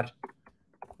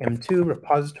 .m2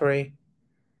 repository.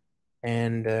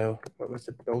 And what was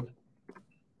the build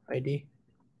ID?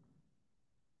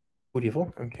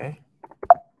 Beautiful. Okay.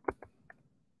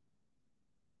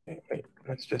 Wait,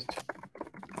 let's just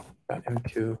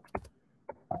 .m2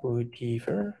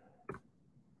 Beautiful.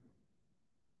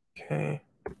 Okay.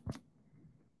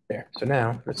 There. So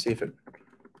now let's see if it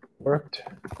worked.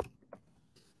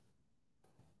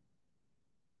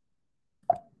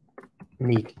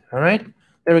 Neat. All right.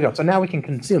 There we go. So now we can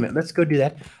consume it. Let's go do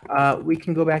that. We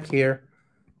can go back here,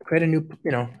 create a new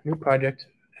project.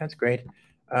 That's great.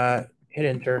 Hit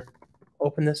enter.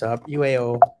 Open this up.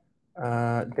 UAO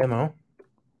demo.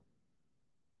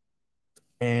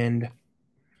 And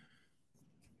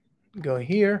go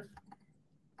here.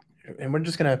 And we're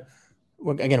just gonna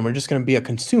be a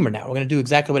consumer now. We're gonna do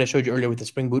exactly what I showed you earlier with the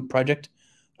Spring Boot project.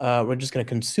 We're just gonna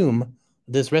consume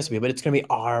this recipe, but it's gonna be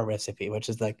our recipe, which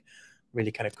is like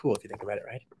really kind of cool if you think about it,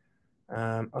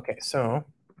 right? Okay, so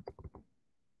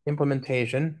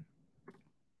implementation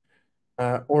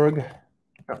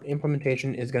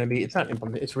implementation is going to be, it's not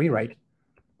implement, it's rewrite.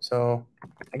 So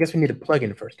I guess we need a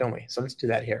plugin first, don't we? So let's do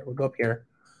that here. We'll go up here,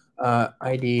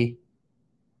 id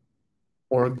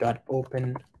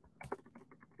org.open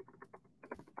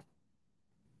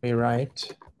rewrite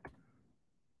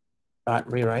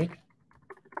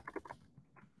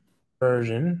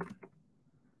version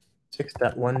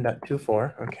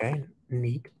 6.1.24. Okay,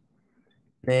 neat.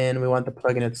 Then we want the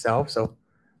plugin itself. So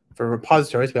for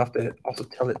repositories, we have to also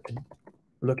tell it to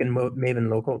look in Maven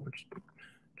local, which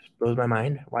just blows my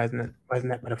mind. Why isn't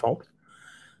that by default?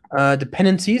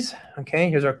 Dependencies. Okay,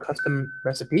 here's our custom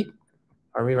recipe,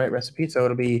 our rewrite recipe. So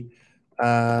it'll be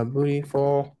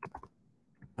Bootyful.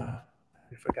 I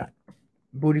forgot.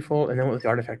 Bootyful, and then what was the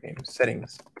artifact name?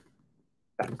 Settings.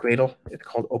 Gradle. It's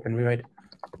called OpenRewrite.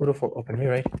 Bootyful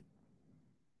OpenRewrite.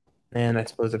 And I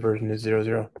suppose the version is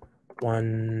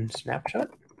 001 snapshot.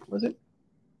 Was it?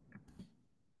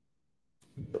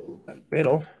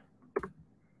 Gradle.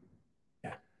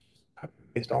 Yeah. Copy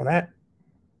and paste all that.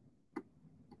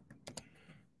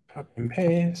 Copy and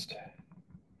paste.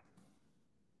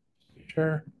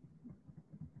 Sure.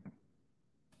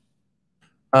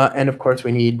 And of course,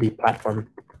 we need the platform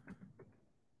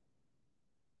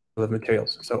of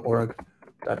materials. So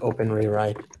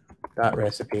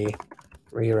org.openrewrite.recipe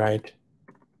rewrite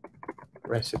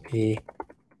recipe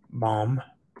bomb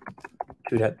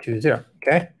 2.20.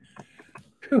 Okay.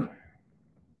 Whew.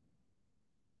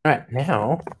 All right.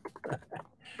 Now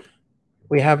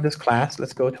we have this class.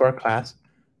 Let's go to our class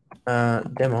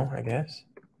demo, I guess.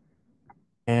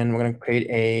 And we're going to create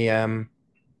a,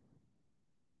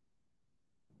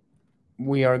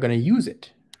 we are going to use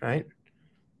it, right?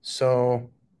 So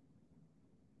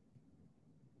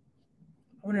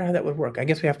I wonder how that would work. I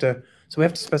guess we have to, so we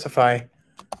have to specify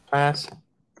class,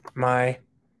 my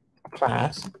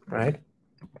class, right?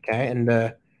 Okay, and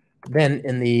then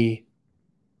in the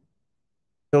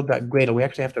build.gradle, we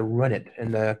actually have to run it,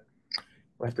 and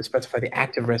we have to specify the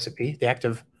active recipe, the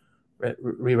active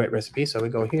rewrite recipe. So we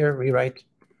go here, rewrite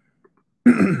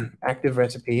active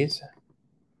recipes.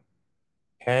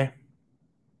 Okay,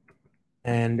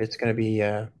 and it's going to be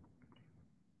a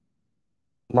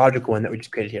logical one that we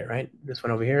just created here, right? This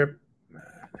one over here.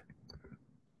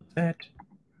 That.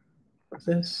 What's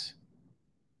this?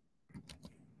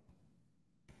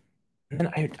 And then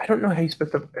I don't know how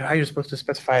you're supposed to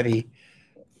specify the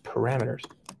parameters.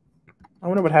 I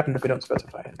wonder what happens if we don't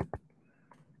specify it.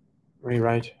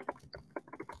 Rewrite.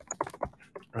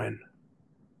 Run.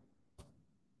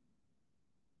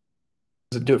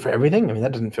 Does it do it for everything? I mean,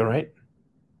 that doesn't feel right.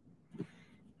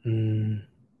 Nope,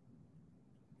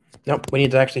 we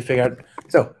need to actually figure out.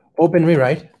 So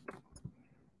OpenRewrite.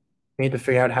 We need to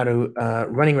figure out how to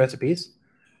running recipes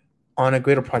on a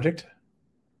Gradle project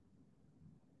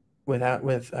with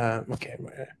okay.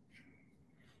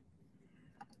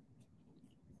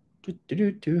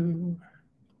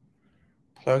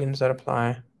 Plugins that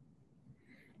apply.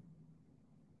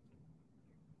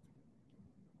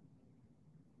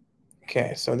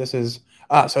 Okay, so this is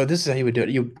how you would do it.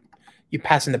 You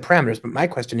pass in the parameters, but my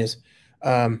question is,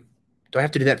 do I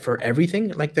have to do that for everything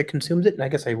like that consumes it? And I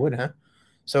guess I would, huh?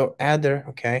 So add there,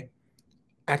 okay.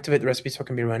 Activate the recipe so it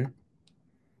can be run.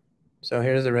 So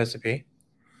here's the recipe,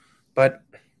 but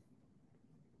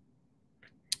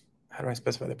how do I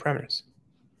specify the parameters?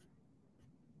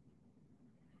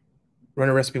 Run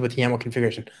a recipe with YAML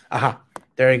configuration. Aha,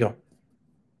 there you go.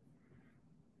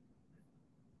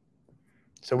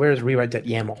 So where's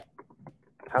rewrite.yaml?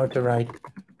 How to write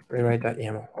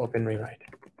rewrite.yaml, open rewrite.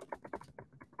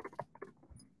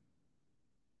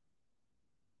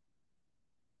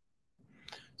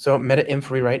 So meta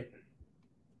inf rewrite.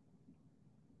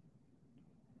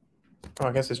 Oh,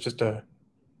 I guess it's just a,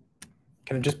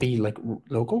 can it just be like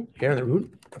local here in the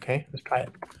root? Okay, let's try it.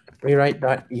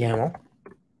 Rewrite.yaml.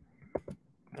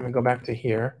 Let me go back to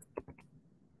here.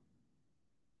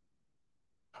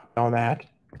 All that.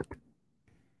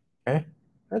 Okay,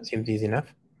 that seems easy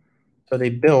enough. So the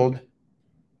build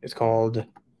is called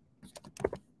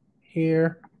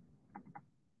here.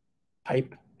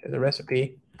 Type is a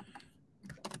recipe.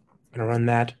 I'm gonna run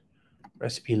that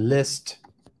recipe list.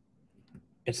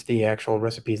 It's the actual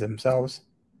recipes themselves.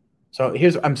 So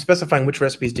I'm specifying which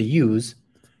recipes to use,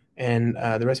 and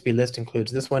the recipe list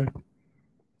includes this one.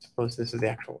 Suppose this is the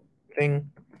actual thing,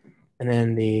 and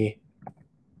then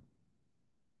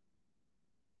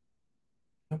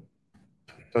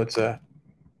so it's a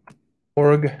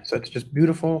org, so it's just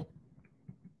beautiful.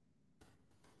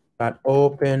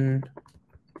 .open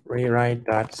rewrite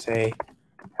 .say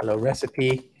hello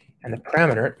recipe, and the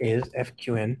parameter is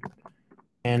fqn,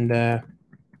 and the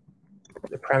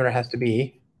parameter has to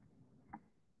be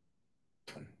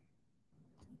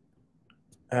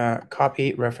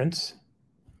copy reference.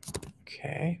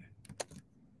 Okay,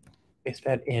 paste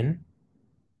that in.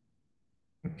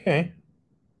 Okay,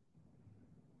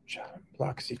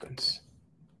 block sequence.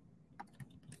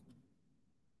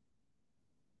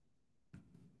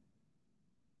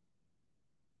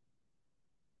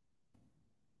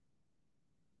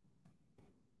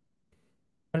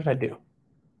 What did I do?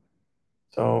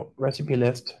 So recipe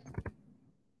list.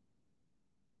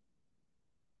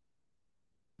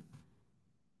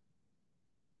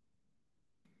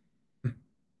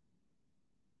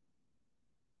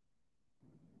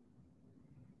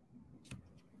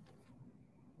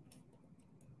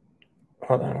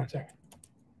 Hold on one second.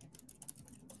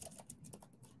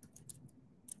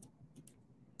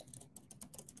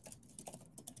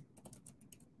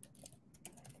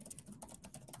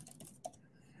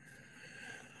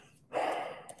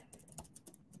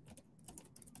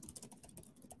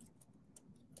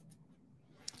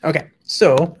 Okay,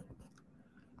 so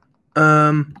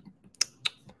I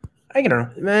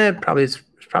don't know. It's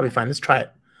probably fine. Let's try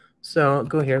it. So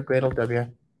go here, Gradle W.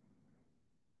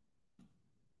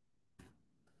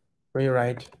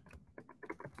 Rewrite.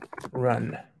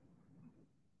 Run.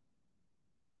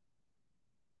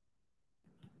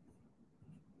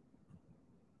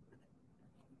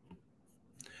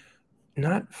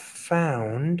 Not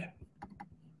found.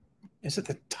 Is it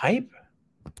the type?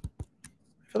 I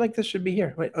feel like this should be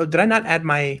here. Wait, oh, did I not add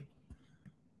my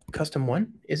custom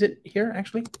one? Is it here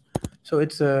actually? So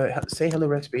it's say hello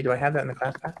recipe. Do I have that in the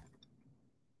class path?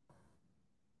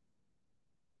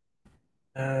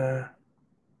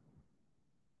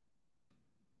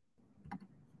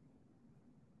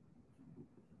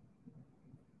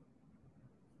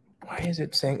 Why is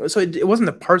it saying? So it wasn't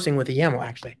the parsing with the YAML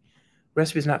actually.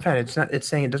 Recipe is not found. It's not. It's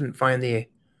saying it doesn't find the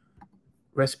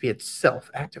recipe itself.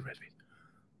 Active recipe.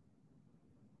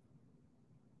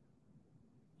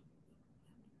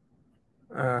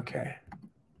 Okay.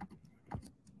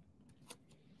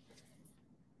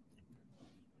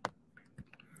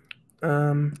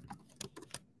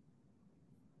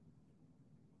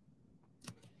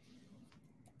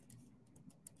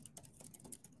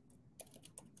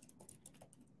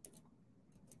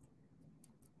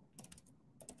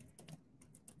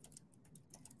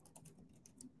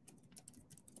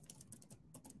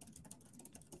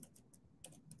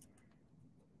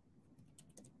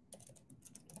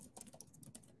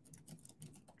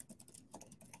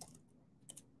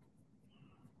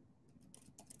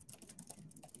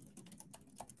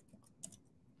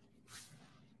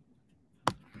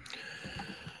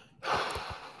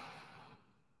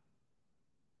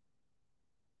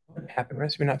 What happened?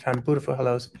 Recipe not found. Beautiful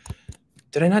hellos.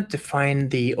 Did I not define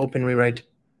the OpenRewrite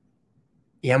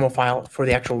YAML file for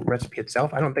the actual recipe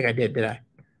itself? I don't think I did I?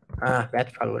 Ah,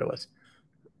 that's probably what it was.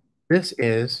 This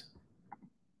is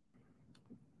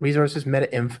resources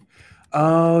meta inf.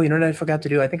 Oh, you know what I forgot to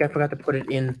do? I think I forgot to put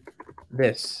it in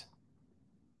this.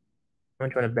 I'm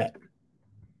trying to bet.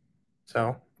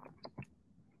 So,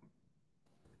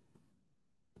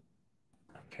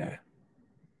 okay.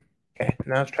 Okay,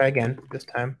 now let's try again this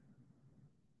time.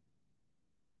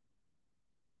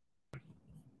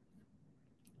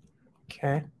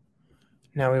 Okay.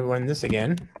 Now we run this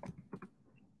again.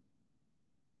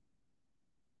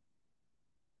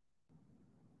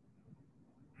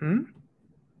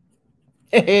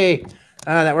 Hey,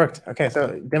 that worked. Okay,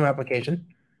 so demo application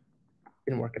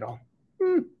didn't work at all.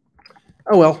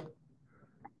 Oh well.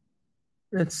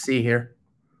 Let's see here.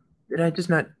 Did I just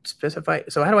not specify?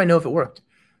 So how do I know if it worked?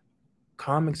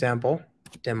 Com example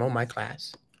demo my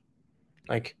class.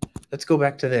 Like, let's go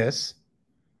back to this.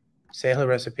 Say hello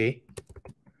recipe,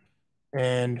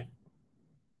 and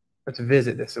let's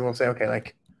visit this. And we'll say, okay,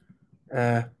 like,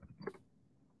 oh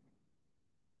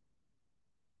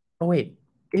wait,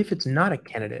 if it's not a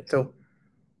candidate, so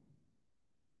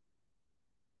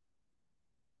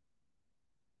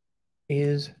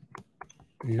is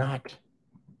not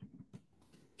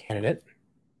candidate,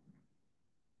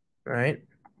 right?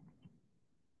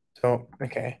 So,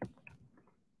 okay.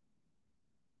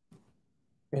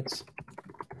 It's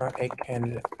not a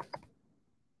candidate.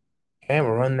 Okay,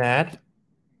 we'll run that.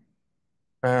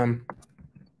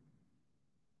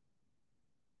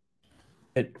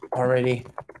 It already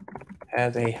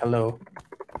has a hello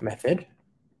method.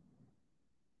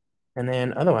 And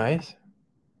then otherwise,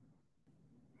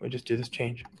 we'll just do this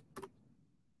change.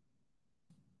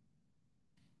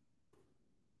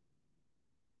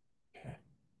 Okay.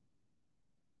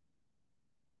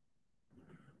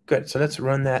 Good, so let's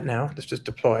run that now. Let's just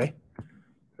deploy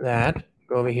that.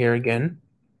 Go over here again.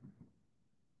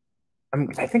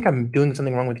 I think I'm doing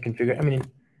something wrong with the configure. I mean,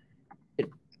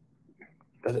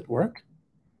 does it work?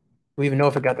 Do we even know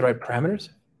if it got the right parameters?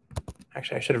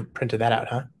 Actually, I should have printed that out,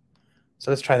 huh? So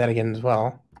let's try that again as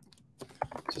well.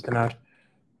 System out.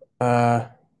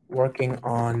 Working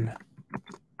on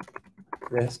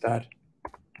this dot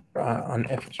on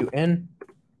FQN.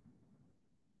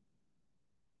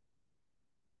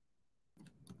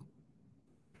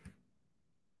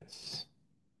 It's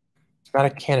not a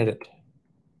candidate.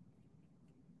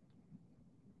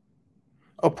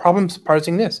 Oh, problems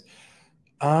parsing this.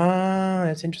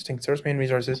 That's interesting. Source main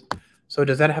resources. So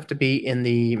does that have to be in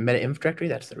the meta-inf directory?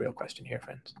 That's the real question here,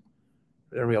 friends.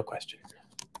 The real question.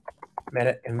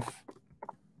 Meta-inf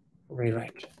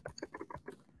rewrite.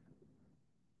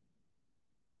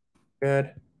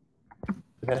 Good. Does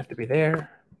that have to be there?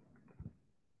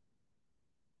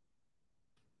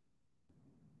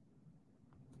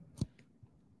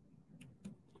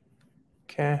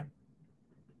 Okay.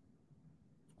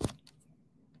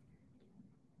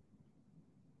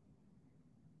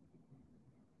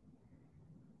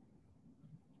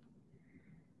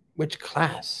 Which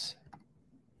class?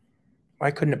 Why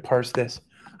couldn't it parse this?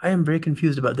 I am very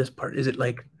confused about this part. Is it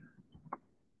like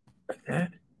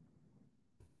that?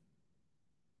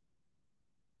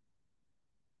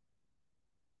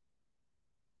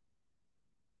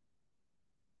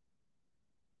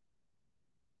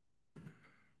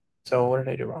 So what did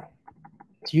I do wrong?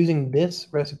 It's using this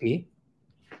recipe.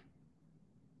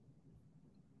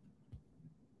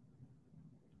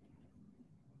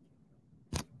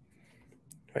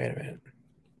 Wait a minute.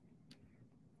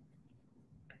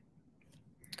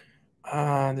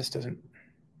 This doesn't.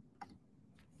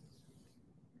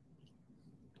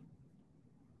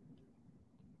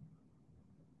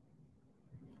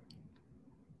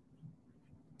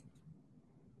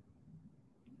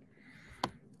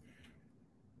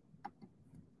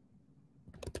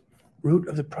 Root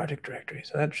of the project directory.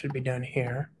 So that should be down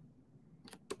here.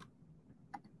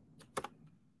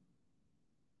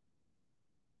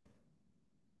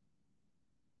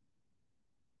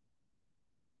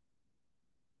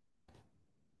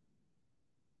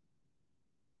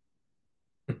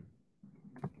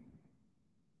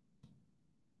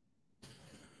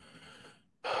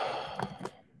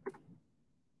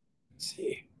 Let's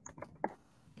see.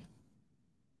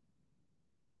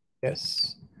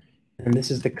 Yes. And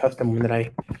this is the custom one that I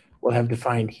will have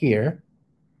defined here.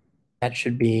 That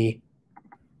should be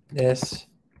this.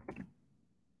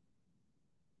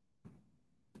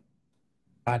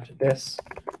 This.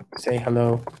 Say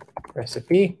hello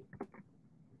recipe.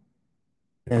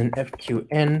 And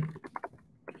FQN.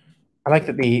 I like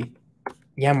that the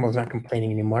YAML is not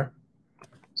complaining anymore.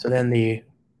 So then the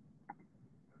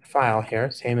file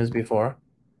here, same as before.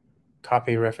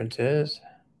 Copy references.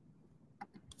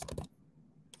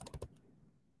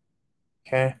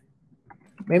 Okay.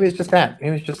 Maybe it's just that.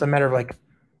 Maybe it's just a matter of like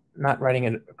not writing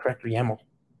a correct YAML.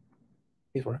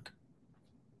 Please work.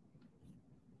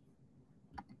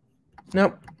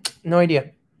 Nope. No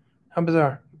idea. How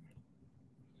bizarre.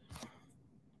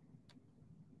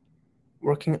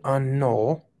 Working on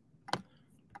null.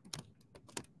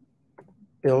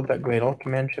 Build.gradle,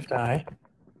 Command-Shift-I.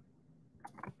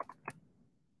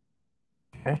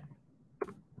 Okay.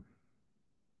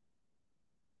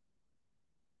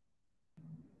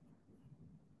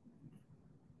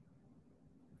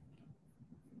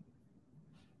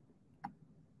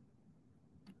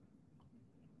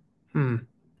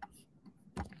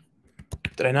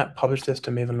 Did I not publish this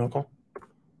to Maven Local?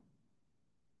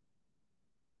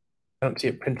 I don't see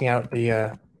it printing out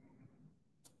the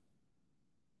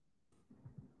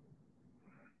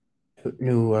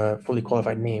new fully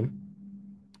qualified name.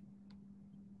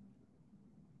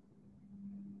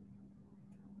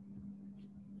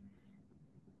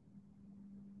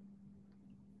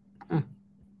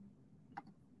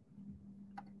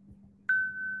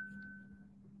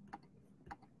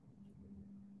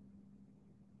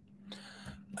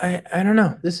 I don't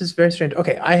know. This is very strange.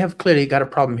 Okay, I have clearly got a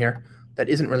problem here that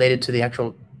isn't related to the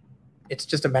actual. It's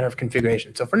just a matter of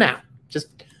configuration. So for now,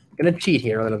 just gonna cheat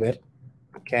here a little bit.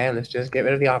 Okay, let's just get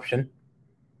rid of the option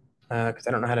because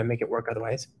I don't know how to make it work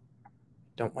otherwise.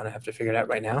 Don't want to have to figure it out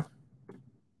right now.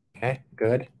 Okay,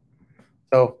 good.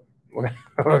 So we're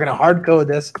gonna hard code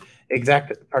this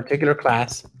exact particular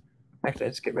class. Actually,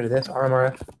 let's get rid of this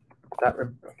rmrf.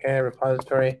 Okay,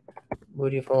 repository,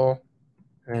 beautiful,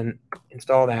 and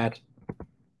install that.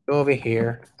 Go over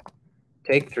here,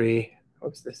 take 3.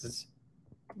 Oops, this is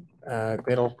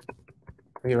Gradle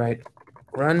rewrite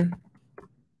run.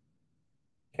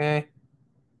 Okay.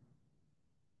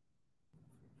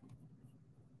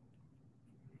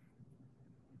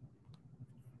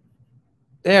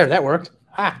 There, that worked.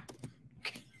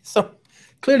 So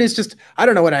clearly it's just, I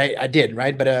don't know what I did,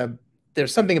 right? But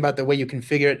there's something about the way you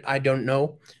configure it I don't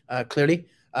know clearly.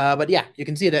 But yeah, you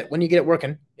can see that when you get it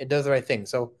working, it does the right thing.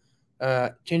 So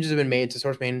changes have been made to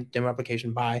source main demo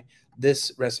application by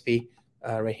this recipe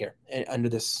right here under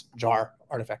this jar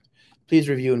artifact. Please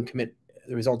review and commit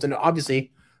the results. And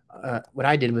obviously, what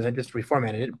I did was I just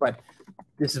reformatted it, but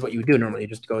this is what you would do normally. You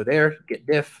just go there, git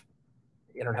diff.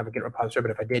 You don't have a git repository,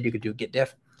 but if I did, you could do git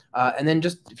diff. And then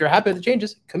just, if you're happy with the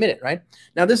changes, commit it, right?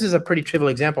 Now, this is a pretty trivial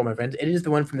example, my friends. It is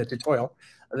the one from the tutorial.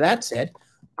 That said,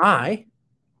 I'm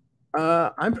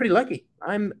pretty lucky.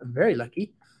 I'm very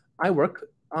lucky. I work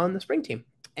on the Spring team.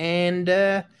 And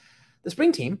the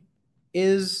Spring team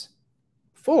is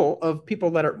full of people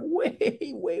that are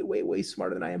way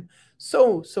smarter than I am.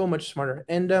 So much smarter.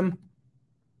 And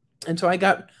so I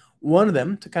got one of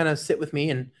them to kind of sit with me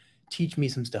and teach me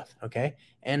some stuff, okay?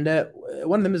 And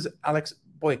one of them is Alex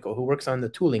Boyko, who works on the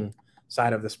tooling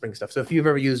side of the Spring stuff. So if you've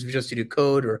ever used Visual Studio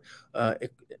Code or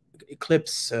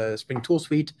Eclipse, Spring Tool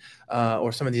Suite,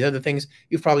 or some of these other things,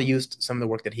 you've probably used some of the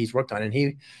work that he's worked on. And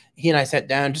he and I sat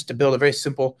down just to build a very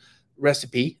simple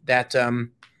recipe that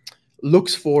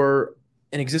looks for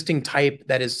an existing type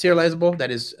that is serializable,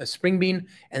 that is a Spring Bean,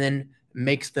 and then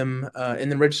makes them,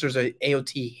 and then registers a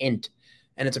AOT hint.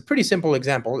 And it's a pretty simple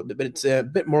example, but it's a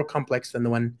bit more complex than the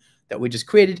one that we just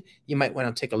created. You might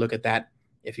want to take a look at that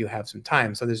if you have some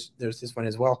time. So there's this one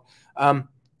as well.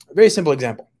 Very simple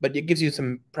example, but it gives you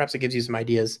some, perhaps it gives you some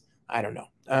ideas. I don't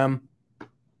know.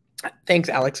 Thanks,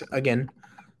 Alex, again.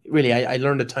 Really, I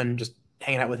learned a ton just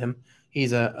hanging out with him.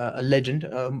 He's a legend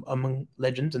among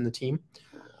legends in the team.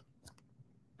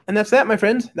 And that's that, my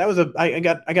friends. That was I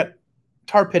got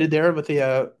tar pitted there with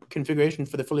the configuration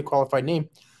for the fully qualified name.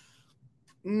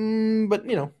 But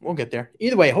you know, we'll get there.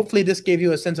 Either way, hopefully this gave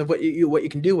you a sense of what you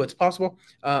can do, what's possible.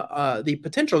 The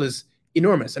potential is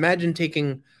enormous. Imagine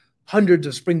taking hundreds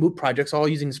of Spring Boot projects, all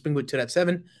using Spring Boot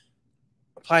 2.7,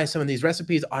 apply some of these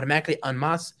recipes automatically en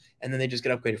masse, and then they just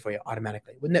get upgraded for you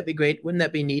automatically. Wouldn't that be great? Wouldn't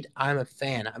that be neat? I'm a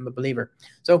fan. I'm a believer.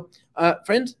 So,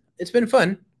 friends, it's been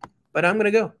fun, but I'm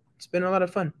gonna go. It's been a lot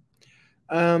of fun.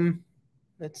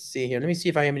 Let's see here. Let me see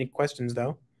if I have any questions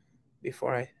though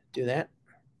before I do that.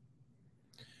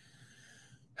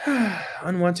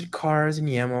 Unwanted cars in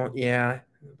YAML. Yeah,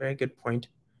 very good point.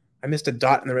 I missed a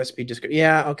dot in the recipe description.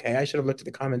 Yeah, okay. I should have looked at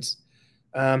the comments.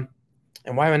 And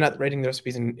why am I not writing the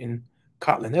recipes in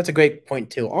Kotlin? That's a great point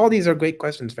too. All these are great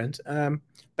questions, friends.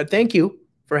 But thank you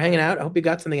for hanging out. I hope you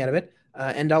got something out of it.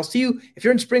 And I'll see you, if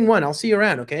you're in Spring 1, I'll see you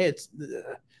around, okay? It's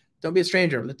don't be a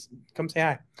stranger. Let's come say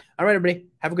hi. All right, everybody.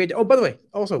 Have a great day. Oh, by the way,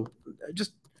 also,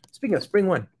 just speaking of Spring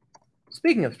 1.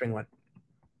 Speaking of Spring 1.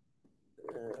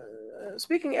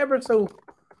 Speaking ever so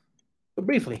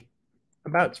briefly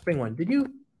about Spring 1, did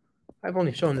you? I've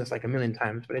only shown this like a million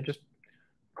times, but it just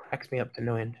cracks me up to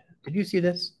no end. Did you see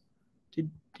this? Did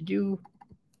you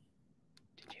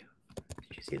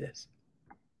see this?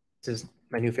 This is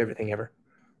my new favorite thing ever.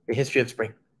 The history of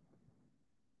Spring.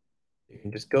 You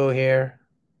can just go here.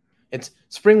 It's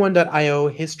spring1.io,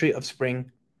 history of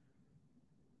Spring.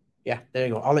 Yeah, there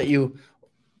you go. I'll let you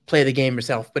play the game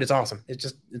yourself, but it's awesome.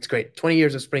 It's great. 20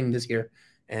 years of Spring this year,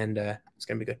 and it's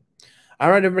going to be good. All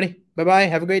right, everybody. Bye-bye.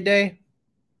 Have a great day.